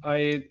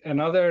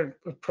another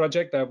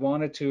project I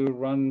wanted to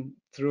run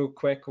through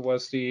quick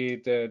was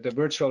the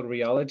virtual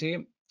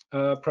reality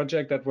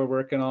project that we're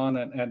working on,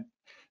 and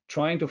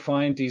trying to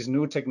find these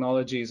new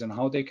technologies and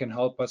how they can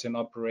help us in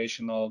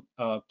operational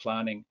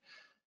planning.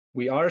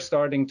 We are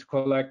starting to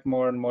collect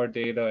more and more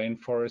data in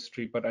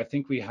forestry, but I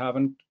think we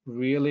haven't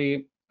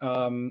really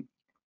found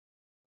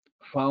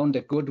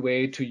a good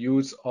way to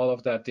use all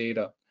of that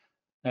data.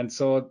 And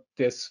so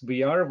this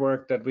VR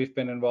work that we've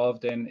been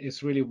involved in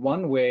is really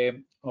one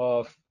way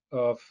of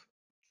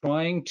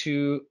trying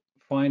to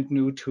find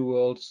new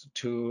tools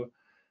to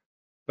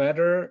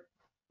better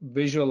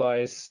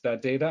visualize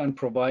that data and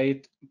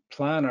provide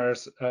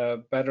planners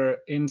better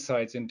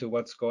insights into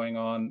what's going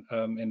on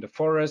in the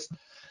forest.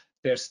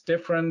 There's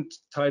different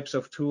types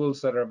of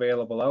tools that are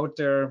available out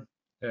there.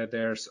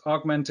 There's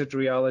augmented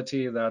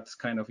reality, that's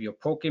kind of your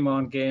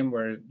Pokemon game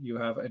where you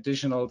have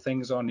additional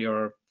things on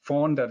your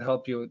phone that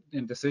help you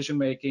in decision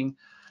making.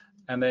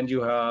 And then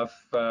you have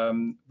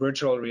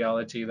virtual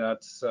reality,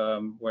 that's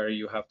where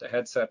you have the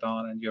headset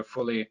on and you're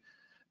fully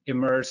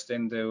immersed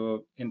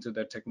into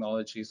the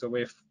technology. So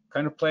we've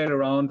kind of played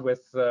around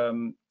with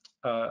a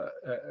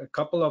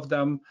couple of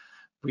them,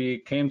 we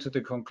came to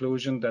the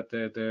conclusion that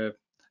the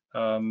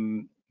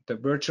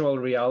virtual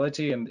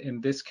reality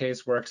in this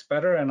case works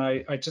better. And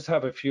I just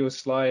have a few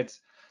slides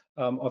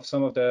of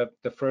some of the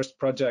first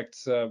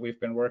projects we've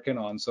been working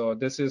on. So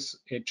this is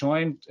a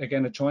joint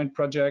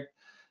project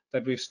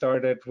that we've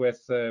started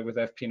with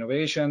FP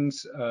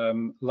Innovations.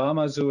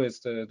 Lamazoo is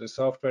the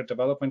software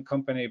development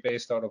company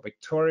based out of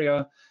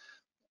Victoria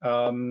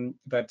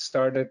that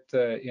started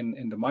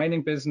in the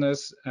mining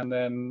business. And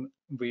then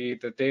the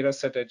data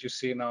set that you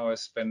see now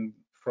has been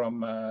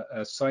from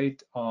a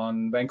site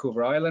on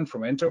Vancouver Island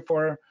from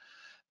Interfor.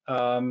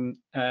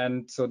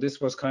 And so this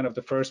was kind of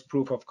the first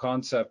proof of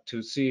concept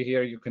to see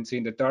here. You can see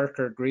in the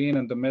darker green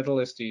in the middle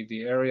is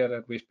the area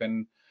that we've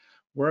been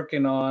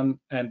working on.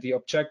 And the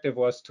objective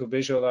was to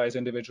visualize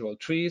individual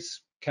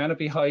trees,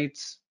 canopy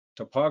heights,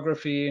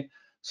 topography,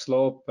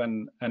 slope,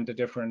 and the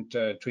different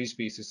tree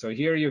species. So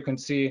here you can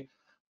see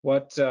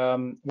what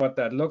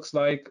that looks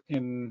like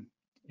in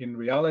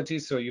reality.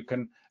 So you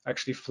can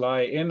actually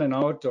fly in and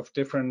out of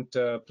different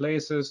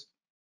places.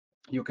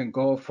 You can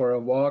go for a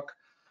walk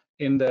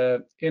in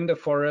the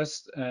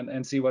forest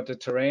and see what the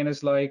terrain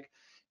is like.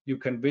 You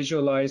can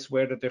visualize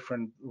where the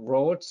different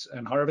roads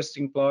and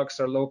harvesting blocks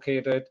are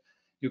located.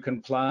 You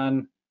can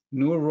plan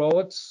new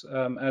roads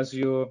as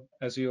you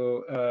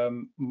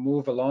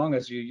move along,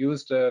 as you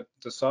use the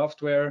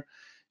software.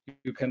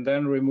 You can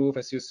then remove,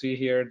 as you see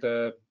here,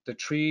 the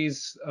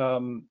trees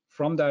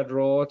from that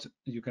road.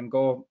 You can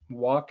go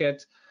walk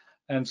it.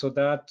 And so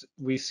that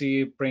we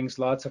see brings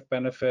lots of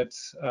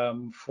benefits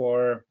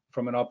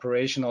from an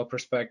operational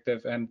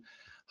perspective and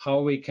how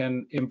we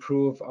can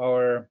improve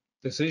our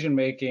decision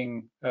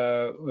making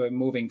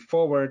moving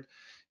forward.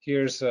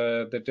 Here's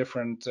the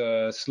different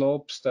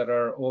slopes that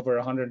are over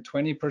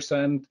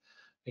 120%.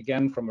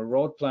 Again, from a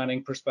road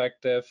planning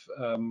perspective,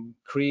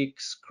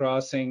 creeks,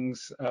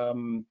 crossings,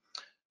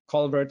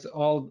 culverts,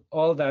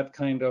 all that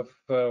kind of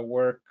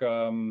work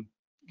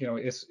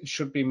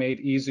should be made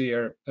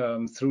easier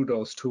through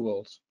those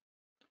tools.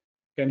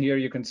 Again, here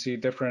you can see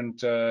different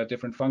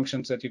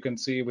functions that you can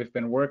see. We've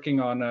been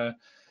working on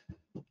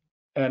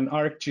an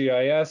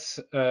ArcGIS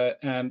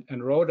and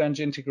RoadEng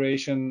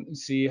integration.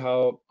 See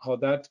how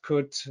that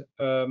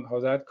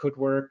could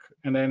work.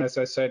 And then, as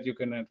I said, you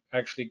can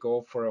actually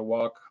go for a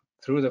walk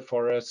through the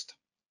forest.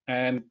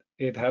 And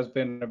it has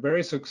been a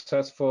very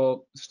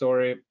successful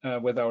story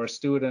with our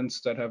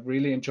students that have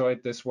really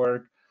enjoyed this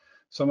work.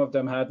 Some of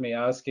them had me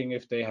asking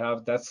if they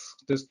have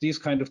these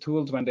kind of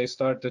tools when they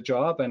start the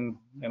job, and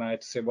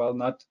I'd say, well,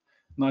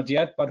 not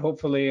yet, but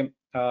hopefully in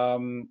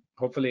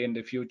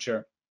the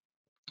future.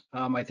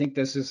 I think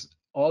this is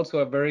also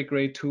a very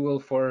great tool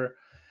for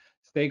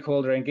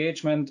stakeholder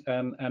engagement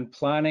and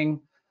planning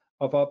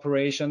of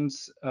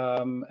operations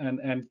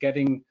and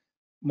getting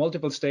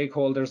multiple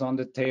stakeholders on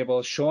the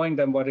table, showing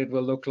them what it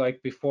will look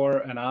like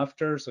before and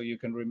after. So you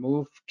can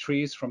remove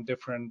trees from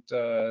different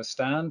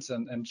stands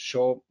and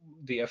show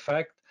the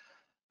effect.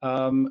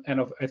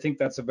 And I think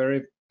that's a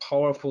very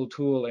powerful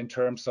tool in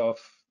terms of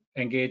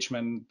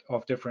engagement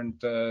of different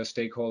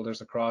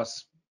stakeholders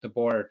across the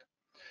board.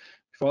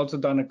 We've also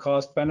done a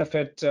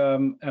cost-benefit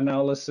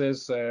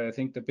analysis. I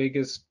think the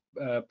biggest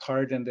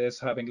part in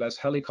this, having less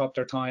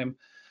helicopter time,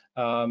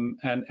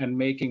 and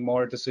making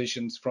more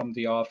decisions from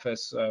the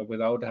office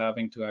without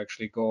having to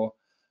actually go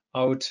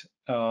out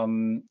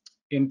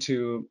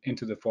into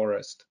the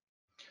forest.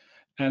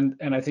 And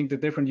I think the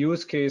different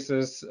use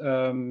cases,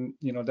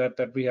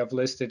 that we have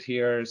listed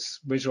here is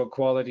visual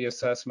quality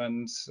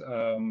assessments,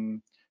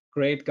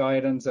 grade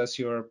guidance as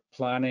you're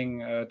planning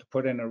to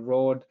put in a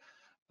road,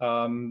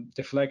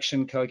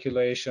 deflection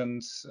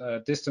calculations,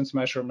 distance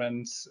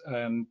measurements,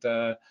 and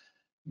I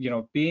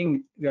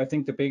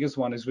think the biggest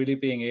one is really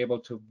being able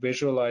to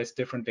visualize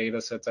different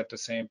data sets at the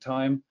same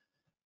time.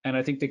 And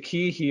I think the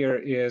key here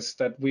is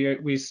that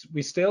we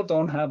still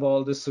don't have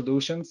all the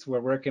solutions.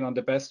 We're working on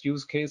the best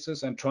use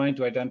cases and trying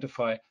to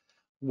identify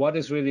what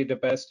is really the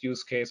best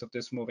use case of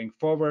this moving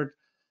forward.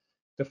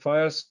 The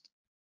first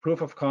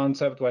proof of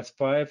concept was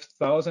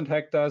 5,000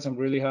 hectares. I'm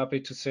really happy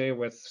to say,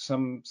 with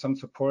some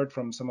support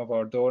from some of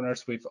our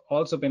donors, we've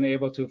also been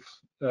able to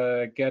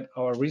get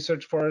our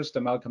research forest,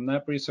 the Malcolm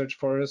Knapp Research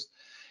Forest,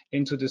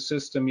 into the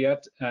system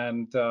yet.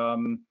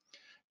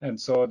 And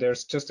so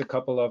there's just a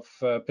couple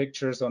of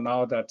pictures. So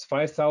now that's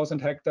 5,000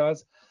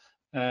 hectares.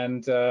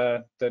 And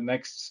the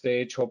next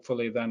stage,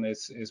 hopefully, then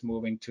is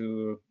moving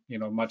to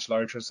much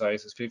larger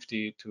sizes,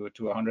 50 to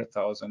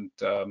 100,000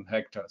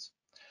 hectares.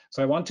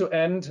 So I want to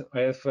end.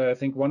 I have, I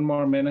think, one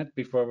more minute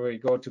before we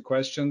go to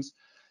questions.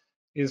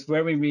 Is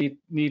where we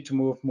need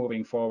to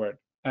moving forward.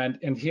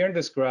 And here in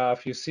this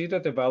graph, you see the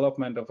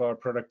development of our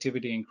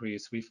productivity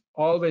increase. We've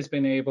always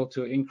been able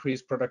to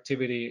increase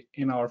productivity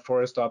in our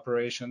forest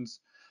operations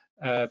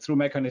through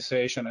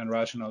mechanization and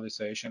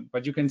rationalization.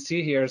 But you can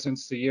see here,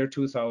 since the year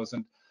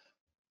 2000,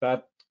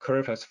 that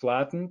curve has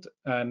flattened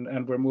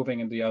and we're moving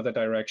in the other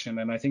direction.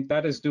 And I think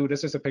that is due,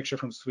 this is a picture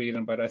from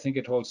Sweden, but I think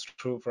it holds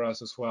true for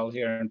us as well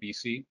here in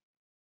BC,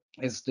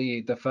 is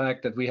the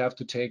fact that we have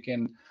to take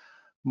in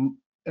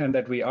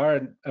that we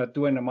are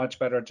doing a much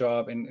better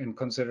job in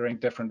considering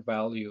different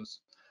values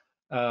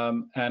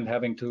and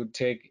having to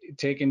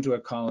take into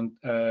account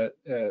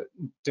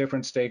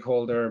different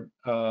stakeholder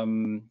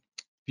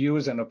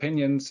views and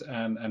opinions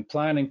and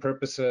planning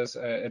purposes,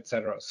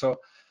 etc. So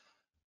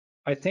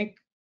I think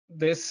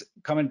this,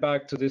 coming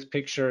back to this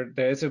picture,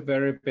 there is a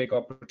very big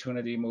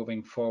opportunity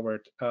moving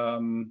forward.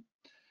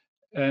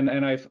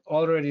 And I've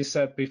already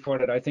said before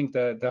that I think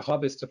the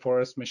hub is the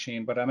forest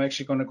machine, but I'm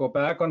actually going to go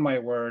back on my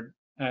word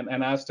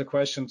and ask the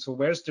question, so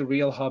where's the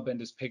real hub in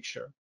this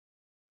picture?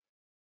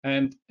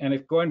 And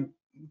if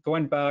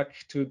going back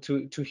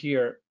to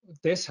here,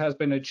 this has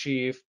been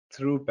achieved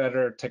through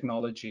better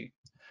technology.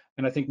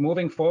 And I think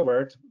moving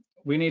forward,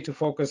 we need to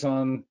focus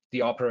on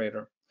the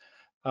operator.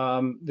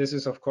 This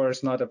is, of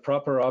course, not a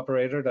proper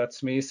operator.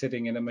 That's me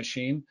sitting in a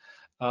machine.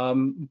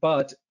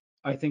 But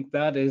I think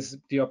that is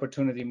the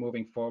opportunity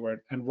moving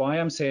forward. And why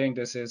I'm saying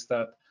this is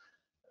that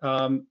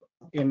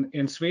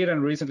in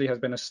Sweden recently has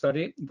been a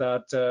study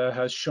that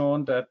has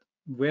shown that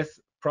with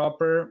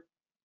proper,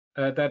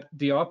 that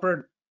the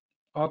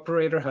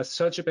operator has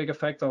such a big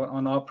effect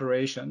on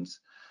operations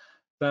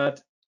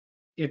that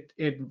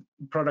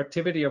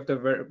productivity of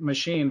the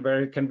machine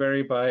can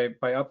vary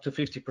by up to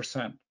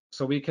 50%.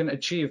 So we can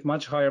achieve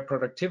much higher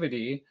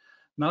productivity,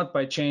 not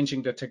by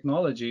changing the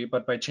technology,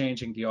 but by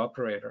changing the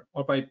operator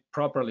or by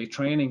properly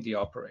training the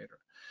operator.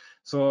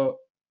 So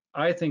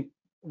I think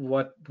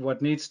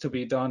what needs to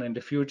be done in the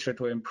future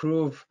to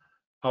improve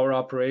our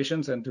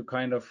operations and to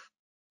kind of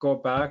go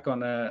back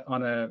on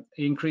a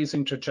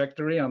increasing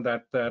trajectory on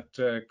that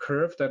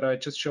curve that I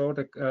just showed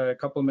a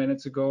couple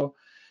minutes ago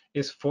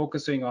is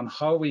focusing on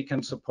how we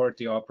can support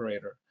the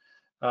operator.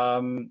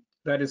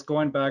 That is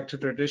going back to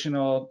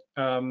traditional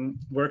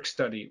work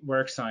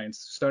science,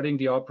 studying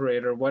the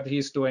operator, what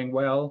he's doing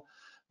well,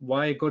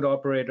 what a good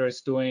operator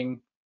is doing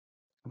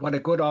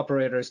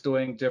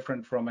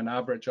different from an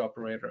average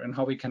operator, and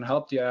how we can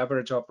help the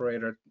average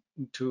operator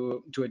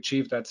to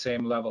achieve that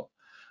same level.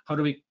 How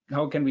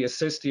can we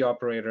assist the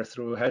operator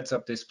through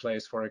heads-up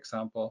displays, for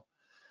example?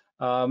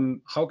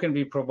 How can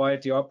we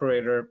provide the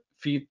operator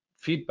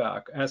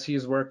feedback as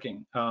he's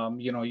working?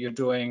 You know, you're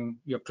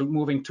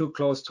moving too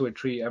close to a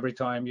tree every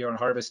time you're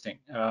harvesting.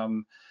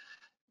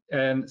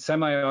 And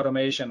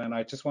semi-automation, and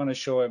I just want to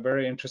show a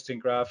very interesting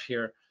graph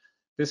here.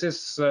 This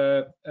is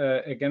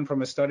again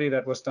from a study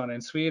that was done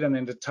in Sweden.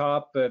 In the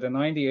top, the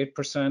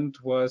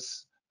 98%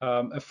 was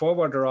a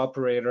forwarder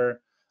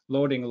operator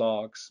loading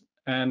logs,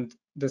 and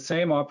the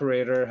same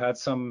operator had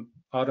some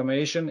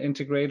automation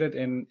integrated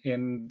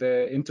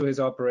into his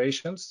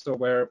operations, so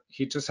where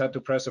he just had to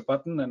press a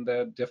button and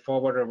the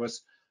forwarder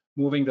was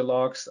moving the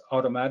logs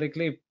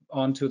automatically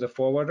onto the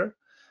forwarder.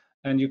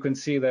 And you can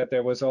see that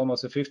there was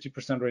almost a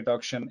 50%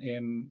 reduction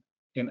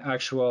in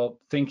actual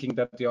thinking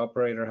that the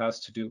operator has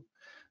to do.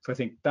 So I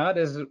think that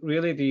is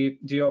really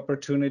the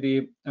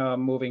opportunity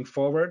moving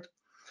forward.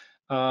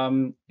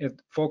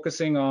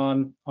 Focusing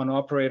on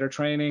operator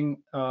training,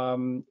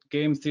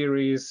 game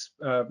theories.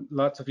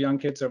 Lots of young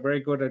kids are very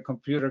good at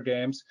computer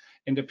games.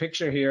 In the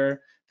picture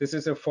here, this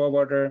is a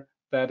forwarder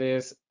that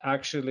is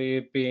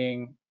actually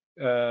being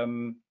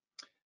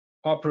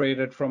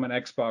operated from an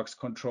Xbox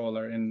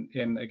controller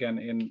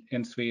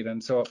in Sweden.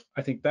 So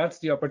I think that's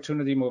the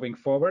opportunity moving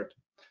forward.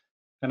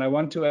 And I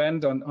want to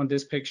end on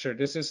this picture.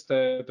 This is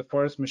the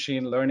Forest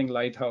Machine Learning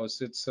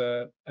Lighthouse. It's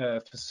a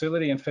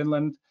facility in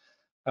Finland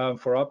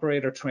for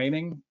operator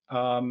training.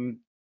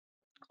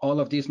 All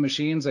of these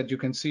machines that you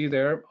can see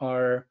there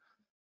are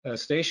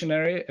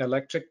stationary,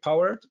 electric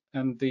powered,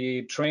 and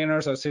the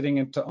trainers are sitting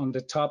on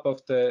the top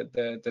of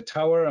the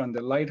tower on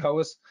the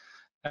lighthouse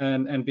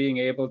and being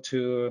able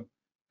to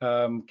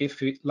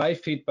give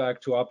live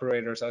feedback to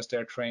operators as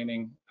they're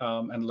training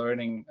and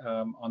learning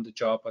on the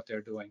job what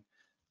they're doing.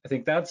 I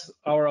think that's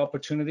our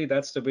opportunity.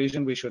 That's the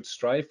vision we should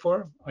strive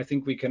for. I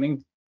think we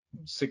can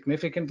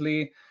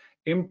significantly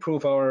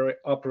improve our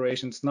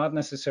operations, not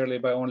necessarily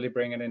by only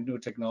bringing in new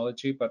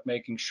technology, but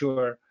making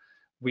sure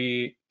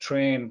we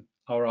train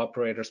our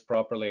operators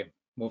properly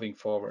moving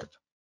forward.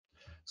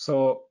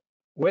 So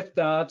with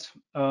that,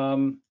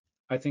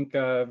 I think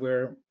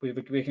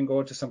we can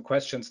go to some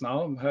questions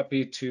now. I'm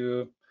happy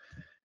to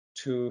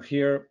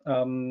hear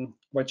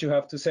what you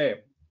have to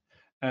say.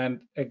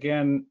 And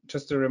again,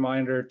 just a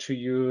reminder to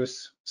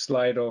use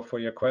Slido for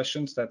your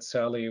questions that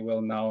Sally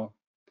will now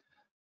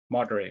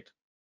moderate.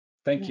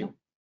 Thank you.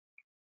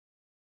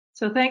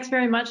 So thanks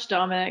very much,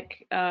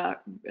 Dominik.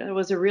 It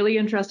was a really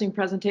interesting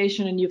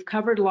presentation, and you've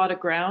covered a lot of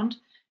ground.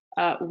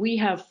 We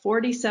have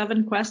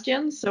 47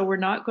 questions, so we're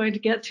not going to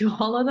get to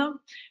all of them,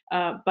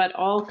 but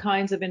all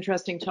kinds of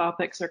interesting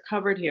topics are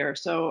covered here.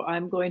 So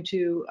I'm going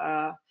to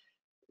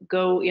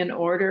go in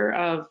order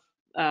of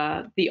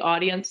the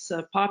audience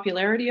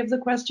popularity of the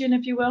question,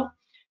 if you will.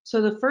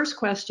 So the first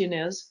question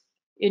is,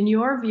 in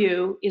your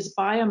view, is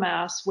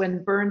biomass,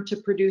 when burned to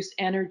produce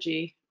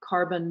energy,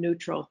 carbon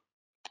neutral?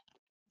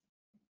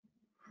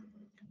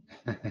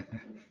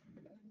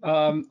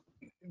 I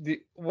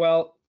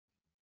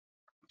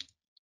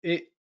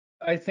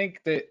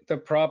think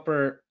the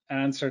proper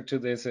answer to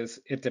this is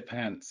it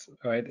depends,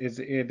 right?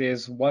 It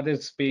is what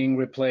is being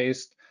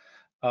replaced,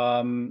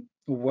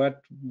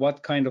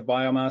 what kind of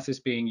biomass is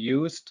being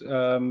used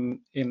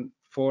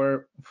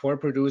for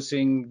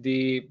producing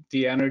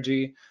the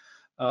energy,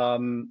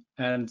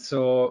 and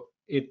so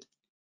it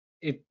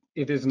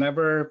is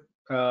never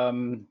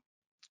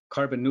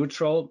carbon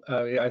neutral.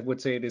 I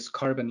would say it is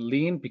carbon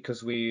lean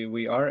because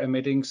we are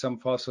emitting some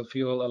fossil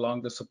fuel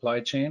along the supply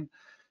chain.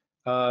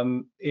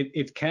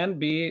 It can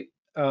be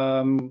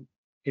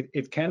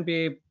it can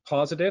be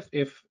positive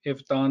if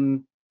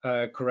done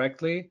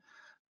correctly,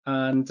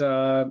 and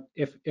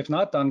if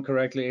not done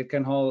correctly, it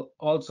can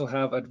also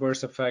have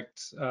adverse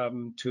effects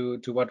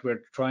to what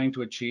we're trying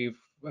to achieve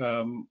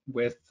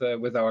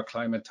with our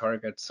climate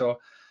targets. So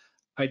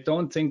I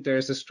don't think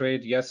there's a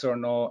straight yes or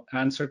no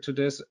answer to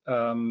this,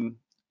 and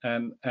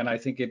I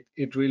think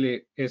it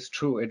really is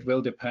true. It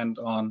will depend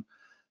on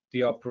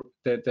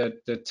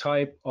the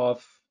type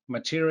of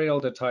material,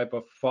 the type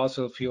of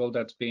fossil fuel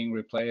that's being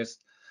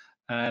replaced,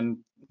 and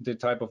the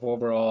type of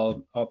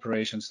overall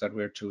operations that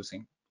we're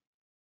choosing.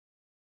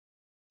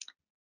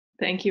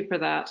 Thank you for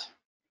that.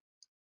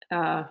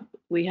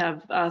 We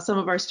have some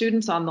of our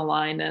students on the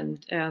line,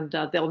 and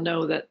they'll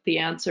know that the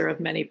answer of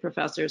many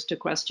professors to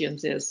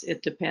questions is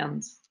it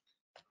depends.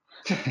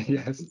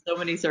 Yes. In so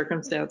many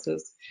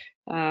circumstances.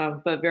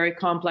 But very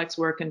complex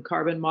work in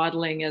carbon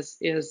modeling is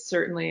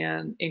certainly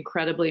an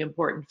incredibly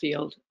important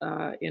field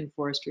in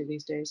forestry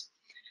these days.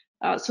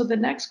 So the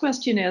next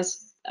question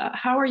is,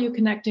 how are you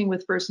connecting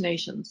with First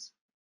Nations?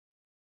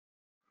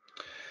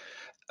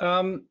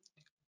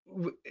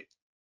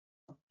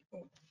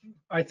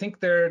 I think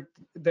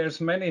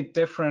there's many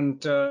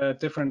different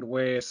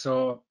ways.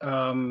 So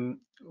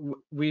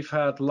we've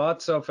had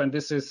lots of, and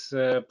this is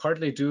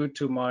partly due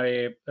to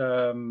my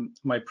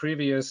my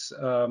previous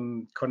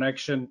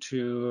connection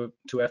to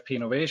FP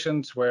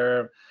Innovations,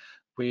 where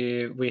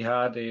we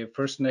had a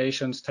First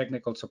Nations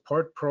technical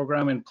support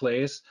program in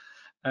place,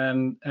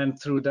 and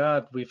through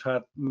that we've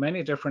had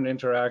many different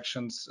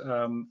interactions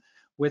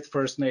with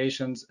First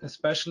Nations,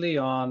 especially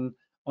on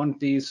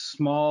these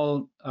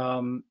small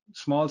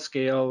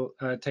scale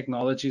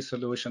technology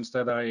solutions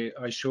that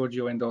I showed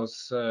you in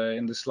those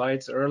in the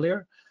slides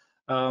earlier.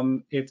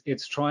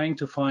 It's trying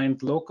to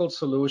find local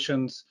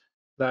solutions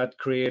that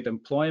create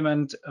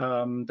employment,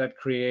 that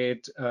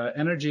create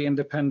energy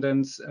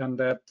independence, and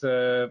that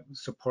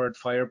support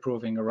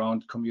fireproofing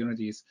around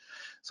communities.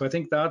 So I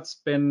think that's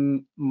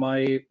been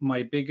my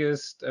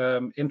biggest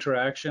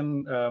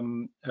interaction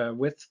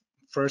with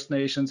First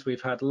Nations.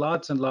 We've had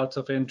lots and lots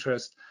of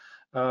interest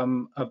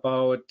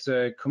about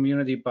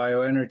community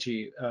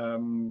bioenergy,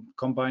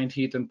 combined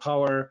heat and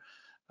power.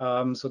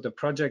 So the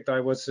project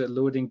I was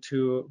alluding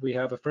to, we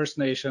have a First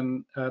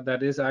Nation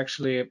that is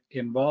actually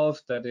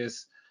involved, that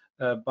is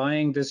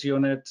buying this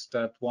unit,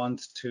 that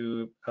wants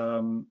to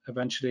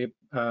eventually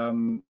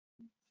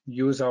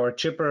use our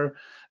chipper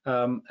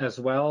as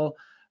well.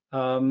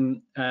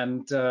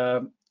 And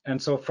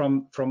so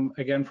from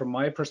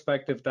my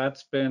perspective,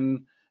 that's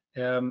been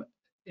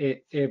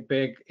a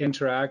big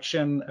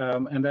interaction,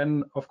 and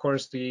then of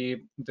course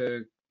the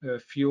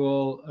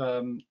fuel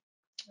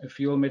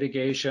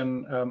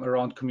mitigation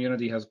around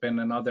community has been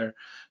another,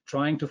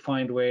 trying to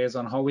find ways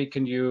on how we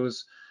can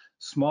use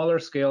smaller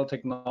scale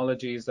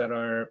technologies that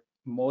are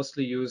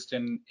mostly used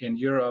in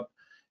Europe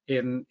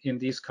in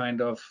these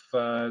kind of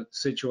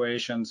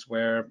situations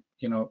where,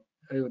 you know,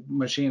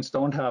 machines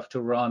don't have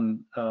to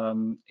run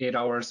 8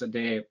 hours a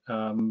day.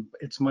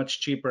 It's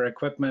much cheaper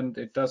equipment.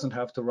 It doesn't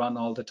have to run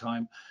all the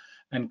time,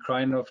 and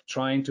kind of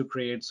trying to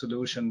create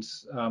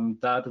solutions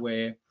that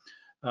way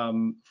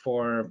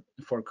for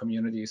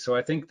communities. So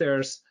I think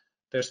there's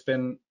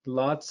been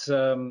lots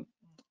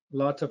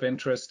of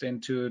interest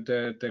into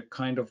the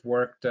kind of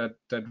work that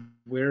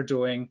we're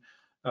doing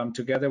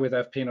together with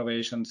FP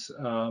Innovations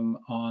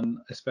on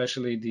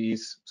especially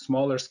these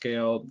smaller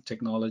scale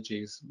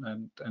technologies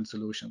and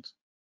solutions.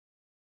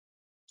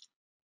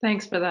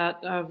 Thanks for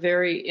that.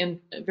 Very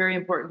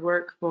important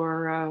work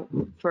for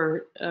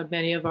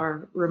many of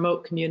our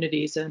remote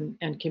communities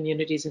and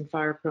communities in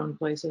fire-prone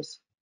places.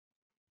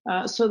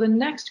 So the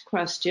next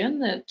question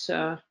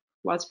that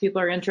lots of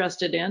people are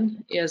interested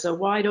in is a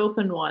wide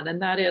open one,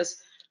 and that is,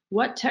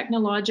 what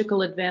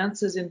technological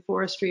advances in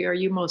forestry are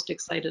you most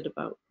excited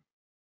about?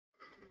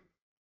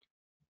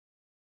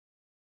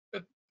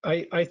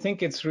 I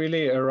think it's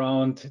really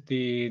around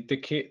the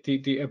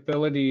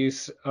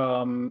abilities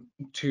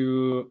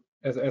to,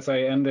 as I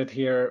ended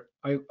here,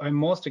 I'm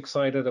most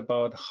excited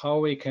about how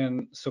we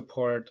can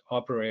support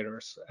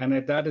operators,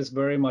 and that is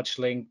very much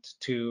linked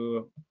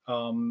to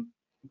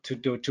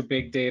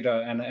big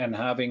data and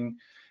having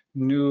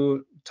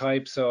new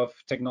types of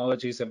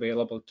technologies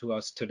available to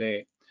us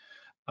today,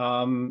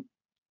 and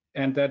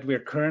that we're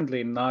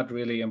currently not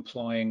really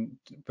employing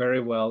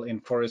very well in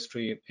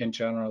forestry in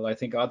general. I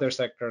think other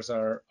sectors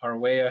are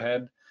way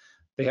ahead.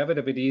 They have it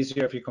a bit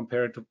easier if you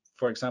compare it to,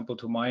 for example,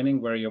 to mining,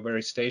 where you're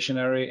very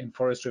stationary. In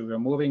forestry, we're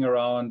moving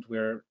around,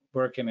 we're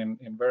working in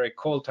very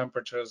cold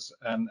temperatures,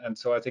 and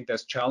so I think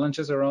there's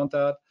challenges around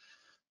that.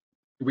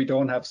 We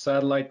don't have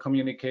satellite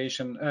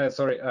communication,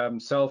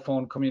 cell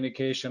phone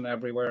communication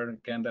everywhere.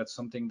 Again, that's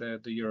something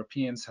that the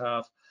Europeans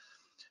have.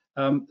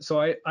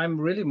 So I'm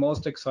really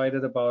most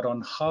excited about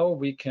on how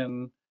we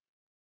can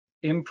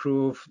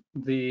improve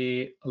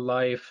the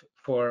life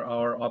for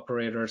our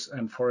operators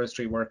and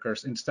forestry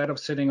workers. Instead of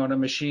sitting on a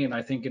machine,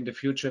 I think in the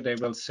future they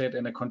will sit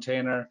in a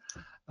container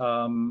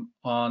on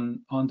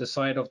the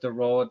side of the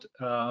road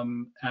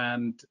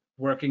and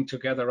working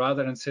together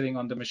rather than sitting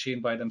on the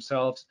machine by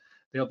themselves.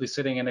 They'll be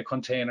sitting in a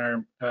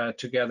container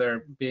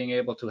together, being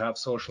able to have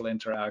social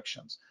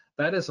interactions.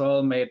 That is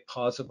all made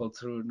possible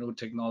through new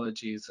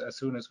technologies. As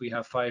soon as we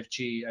have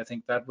 5G, I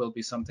think that will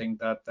be something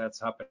that's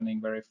happening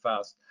very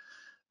fast.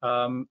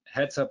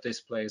 Heads-up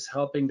displays,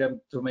 helping them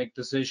to make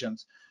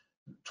decisions,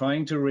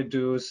 trying to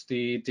reduce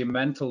the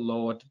mental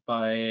load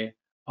by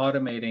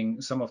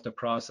automating some of the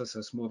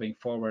processes moving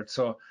forward.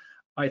 So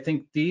I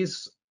think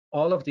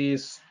all of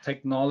these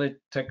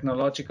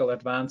technological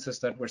advances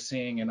that we're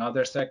seeing in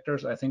other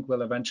sectors, I think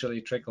will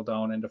eventually trickle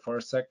down in the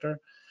forest sector.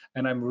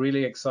 And I'm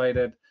really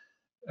excited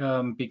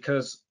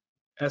because,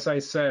 as I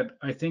said,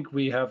 I think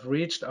we have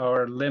reached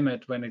our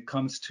limit when it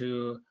comes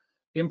to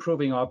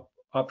improving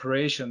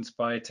operations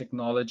by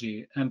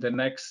technology. And the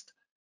next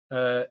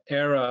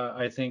era,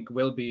 I think,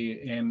 will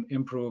be in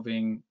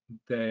improving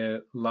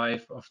the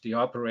life of the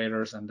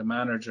operators and the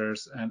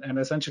managers and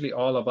essentially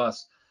all of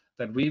us,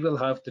 that we will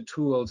have the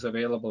tools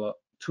available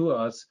to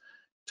us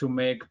to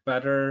make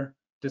better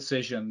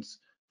decisions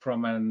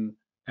from an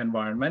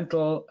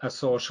environmental, a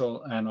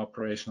social, and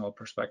operational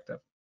perspective.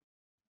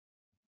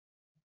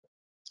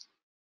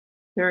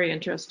 Very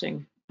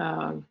interesting.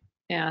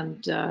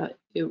 And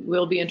it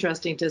will be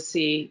interesting to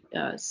see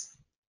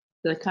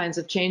the kinds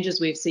of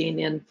changes we've seen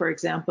in, for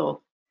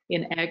example,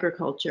 in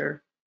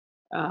agriculture,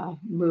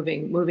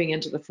 moving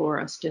into the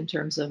forest in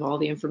terms of all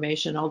the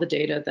information, all the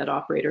data that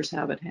operators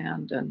have at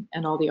hand,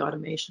 and all the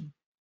automation.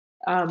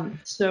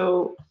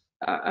 So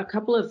a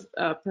couple of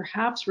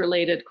perhaps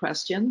related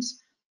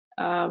questions.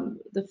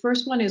 The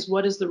first one is,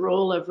 what is the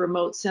role of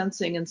remote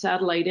sensing and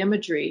satellite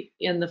imagery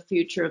in the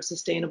future of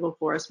sustainable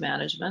forest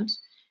management?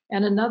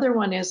 And another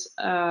one is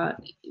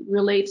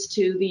relates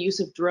to the use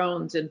of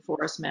drones in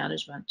forest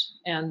management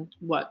and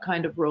what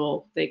kind of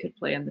role they could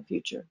play in the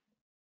future.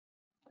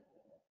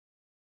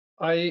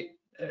 I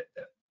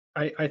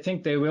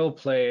think they will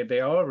play.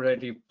 They are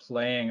already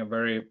playing a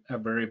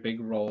very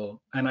big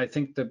role, and I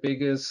think the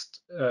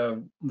biggest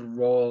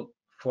role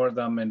for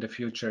them in the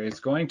future is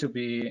going to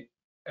be,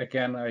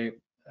 again,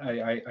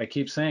 I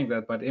keep saying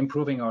that, but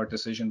improving our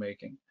decision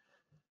making.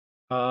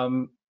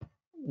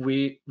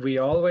 We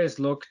always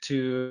look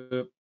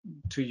to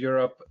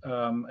Europe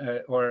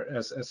or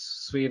as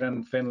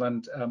Sweden,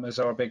 Finland as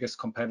our biggest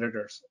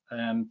competitors,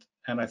 and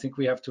I think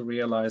we have to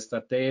realize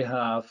that they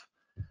have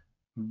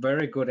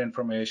very good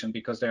information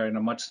because they're in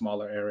a much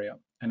smaller area,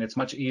 and it's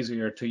much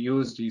easier to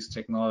use these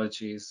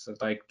technologies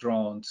like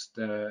drones,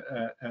 the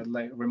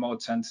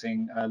remote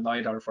sensing,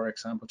 LiDAR, for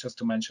example, just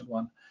to mention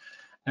one.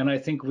 And I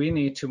think we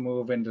need to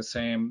move in the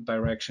same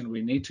direction.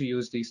 We need to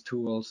use these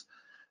tools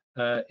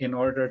in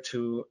order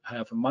to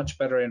have much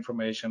better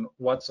information,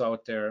 what's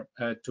out there,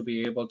 to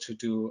be able to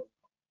do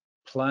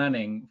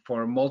planning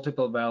for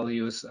multiple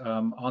values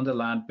on the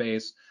land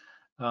base.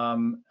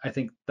 I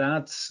think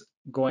that's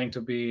going to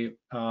be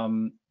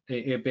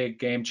a big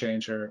game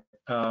changer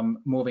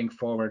moving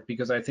forward,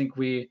 because I think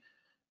the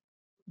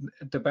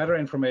better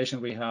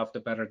information we have, the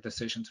better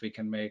decisions we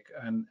can make.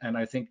 And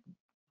I think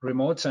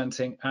remote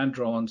sensing and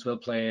drones will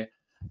play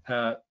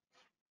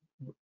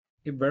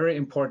very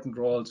important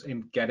roles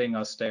in getting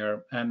us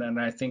there. And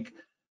I think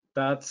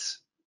that's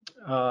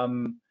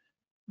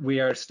we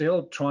are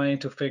still trying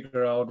to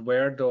figure out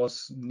where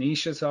those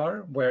niches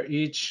are, where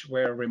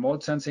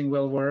remote sensing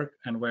will work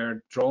and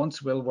where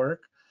drones will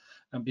work,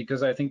 and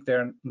because I think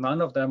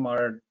none of them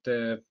are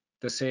the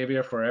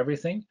savior for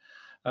everything.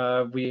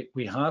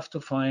 We have to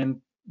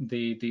find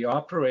the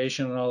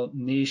operational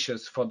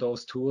niches for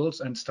those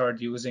tools and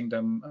start using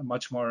them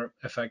much more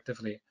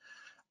effectively.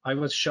 I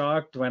was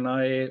shocked when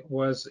I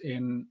was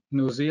in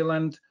New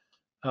Zealand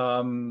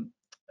 2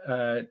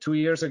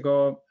 years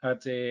ago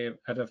at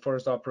a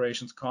forest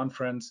operations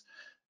conference.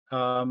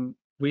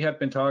 We had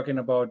been talking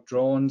about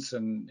drones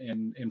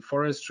in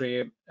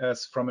forestry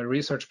as from a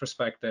research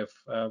perspective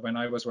when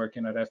I was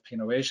working at FP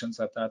Innovations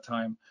at that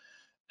time.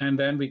 And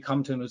then we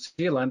come to New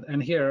Zealand,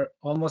 and here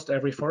almost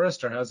every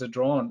forester has a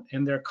drone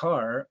in their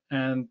car,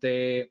 and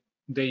they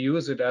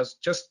use it as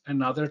just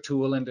another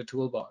tool in the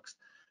toolbox.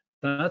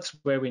 That's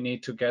where we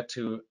need to get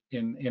to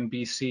in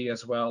BC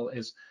as well,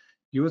 is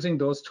using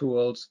those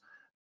tools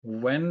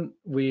when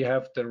we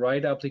have the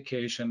right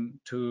application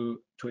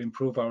to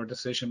improve our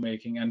decision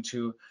making and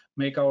to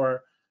make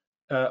our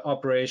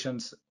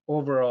operations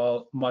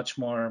overall much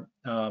more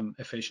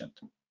efficient.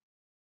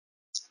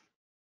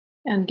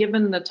 And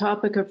given the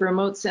topic of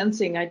remote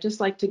sensing, I'd just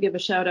like to give a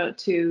shout out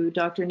to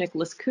Dr.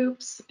 Nicholas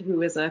Coops,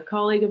 who is a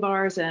colleague of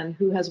ours and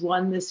who has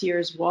won this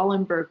year's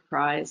Wallenberg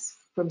Prize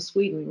from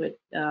Sweden,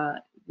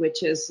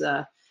 which is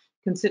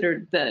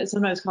considered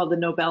sometimes called the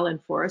Nobel in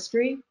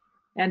Forestry.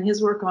 And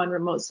his work on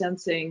remote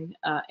sensing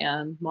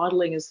and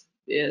modeling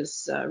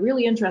is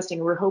really interesting.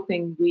 We're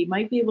hoping we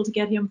might be able to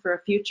get him for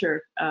a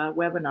future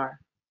webinar.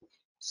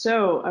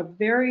 So a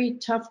very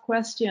tough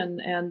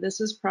question, and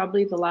this is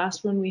probably the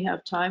last one we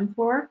have time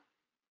for.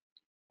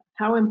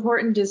 How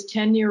important is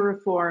tenure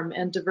reform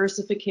and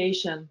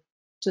diversification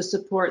to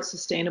support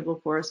sustainable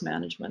forest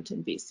management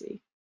in BC?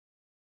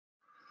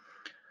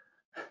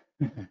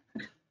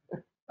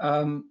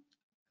 Of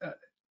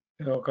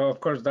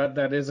course,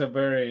 that is a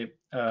very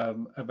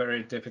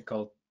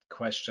difficult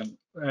question,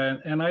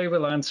 and I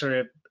will answer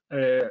it.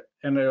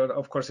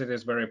 Of course, it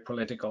is very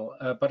political,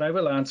 but I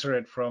will answer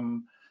it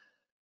from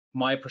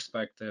my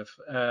perspective,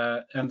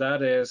 and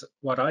that is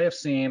what I have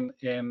seen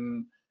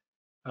in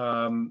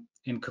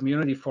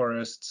community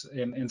forests,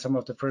 in some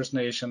of the First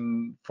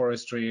Nation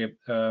forestry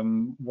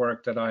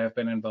work that I have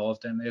been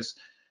involved in,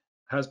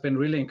 has been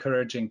really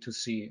encouraging to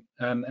see,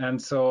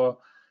 and so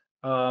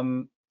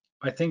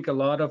I think a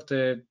lot of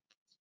the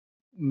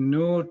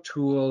new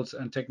tools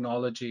and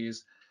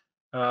technologies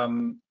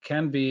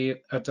can be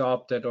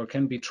adopted or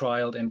can be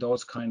trialed in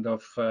those kind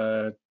of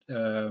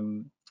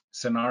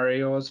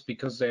scenarios,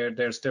 because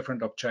there's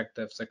different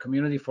objectives. A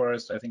community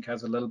forest, I think,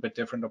 has a little bit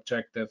different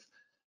objective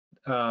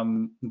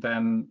than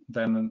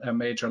a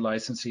major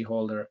licensee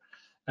holder,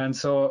 and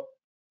so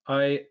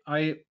I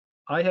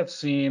have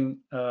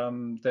seen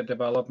the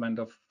development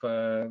of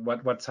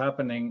what's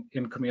happening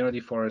in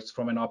community forests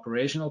from an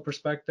operational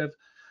perspective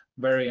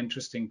very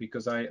interesting,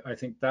 because I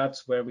think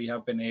that's where we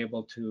have been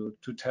able to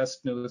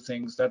test new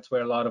things. That's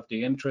where a lot of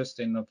the interest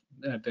in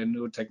the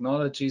new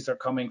technologies are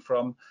coming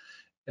from,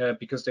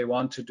 because they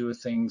want to do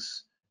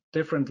things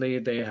differently.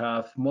 They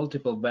have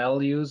multiple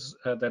values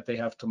that they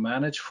have to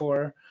manage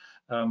for,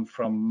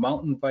 from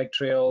mountain bike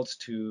trails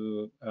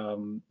to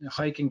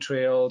hiking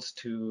trails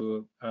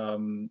to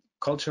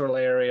cultural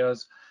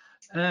areas,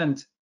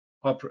 and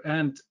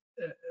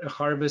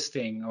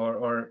harvesting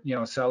or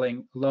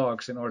selling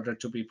logs in order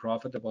to be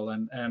profitable,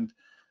 and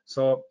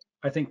so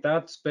I think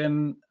that's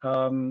been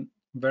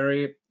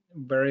very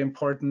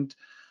important,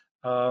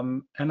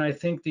 and I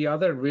think the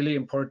other really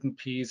important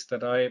piece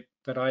that I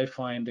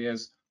find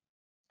is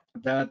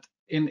that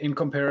in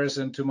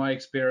comparison to my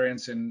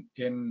experience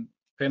in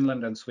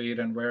Finland and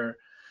Sweden, where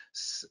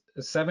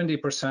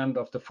 70%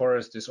 of the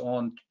forest is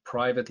owned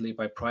privately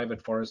by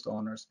private forest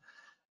owners,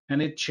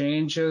 and it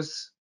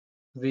changes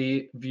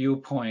the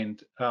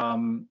viewpoint.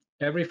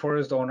 Every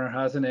forest owner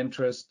has an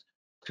interest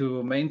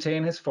to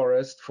maintain his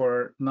forest,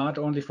 for not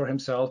only for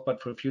himself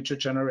but for future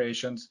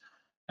generations,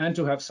 and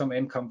to have some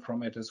income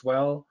from it as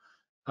well,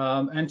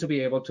 and to be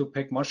able to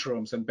pick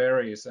mushrooms and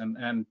berries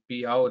and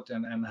be out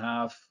and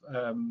have.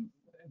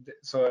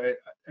 So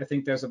I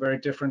think there's a very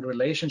different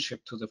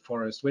relationship to the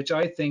forest, which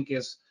I think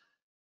is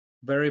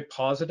very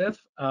positive,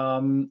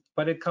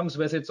 but it comes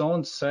with its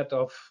own set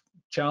of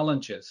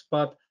challenges.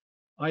 But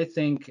I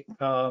think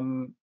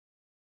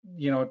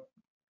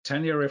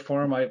tenure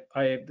reform.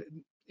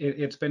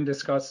 It's been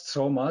discussed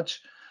so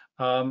much.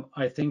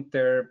 I think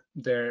there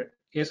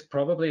is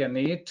probably a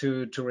need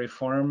to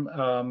reform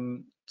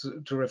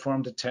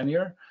the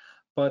tenure,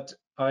 but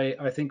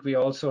I think we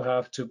also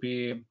have to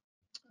be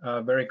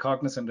very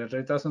cognizant that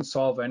it doesn't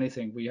solve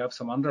anything. We have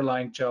some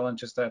underlying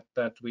challenges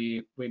that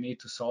we need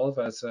to solve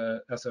as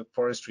a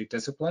forestry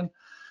discipline.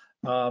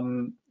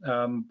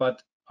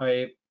 But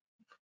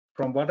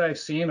from what I've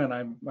seen, and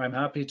I'm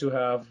happy to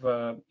have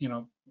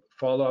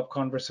follow-up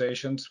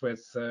conversations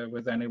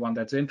with anyone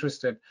that's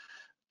interested.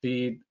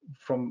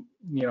 From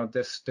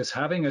this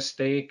having a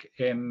stake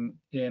in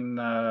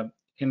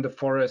the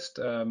forest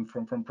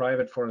from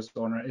private forest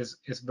owner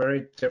is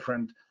very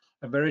different,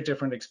 a very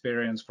different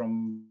experience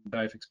from what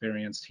I've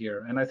experienced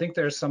here. And I think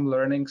there's some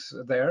learnings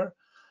there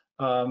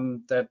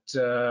that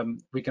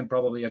we can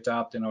probably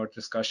adapt in our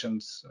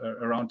discussions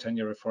around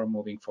tenure reform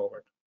moving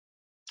forward.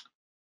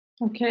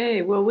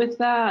 Okay, well, with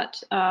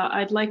that,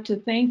 I'd like to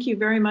thank you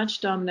very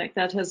much, Dominik.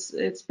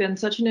 It's been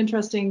such an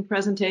interesting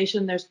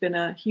presentation. There's been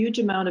a huge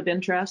amount of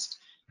interest.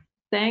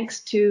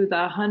 Thanks to the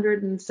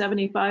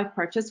 175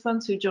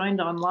 participants who joined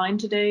online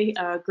today.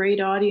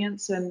 Great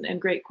audience and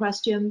great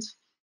questions.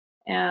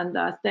 And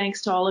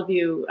thanks to all of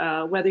you,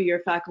 whether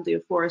you're a Faculty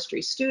of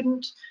Forestry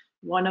student,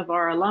 one of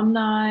our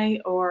alumni,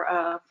 or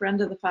a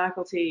friend of the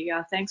faculty.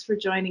 Thanks for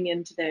joining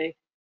in today.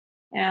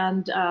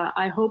 And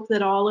I hope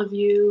that all of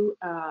you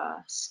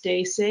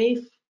stay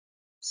safe,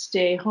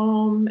 stay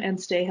home, and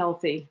stay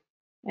healthy.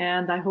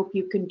 And I hope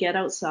you can get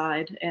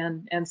outside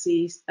and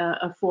see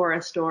a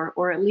forest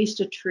or at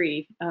least a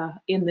tree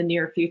in the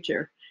near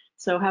future.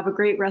 So have a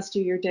great rest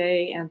of your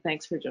day, and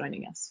thanks for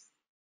joining us.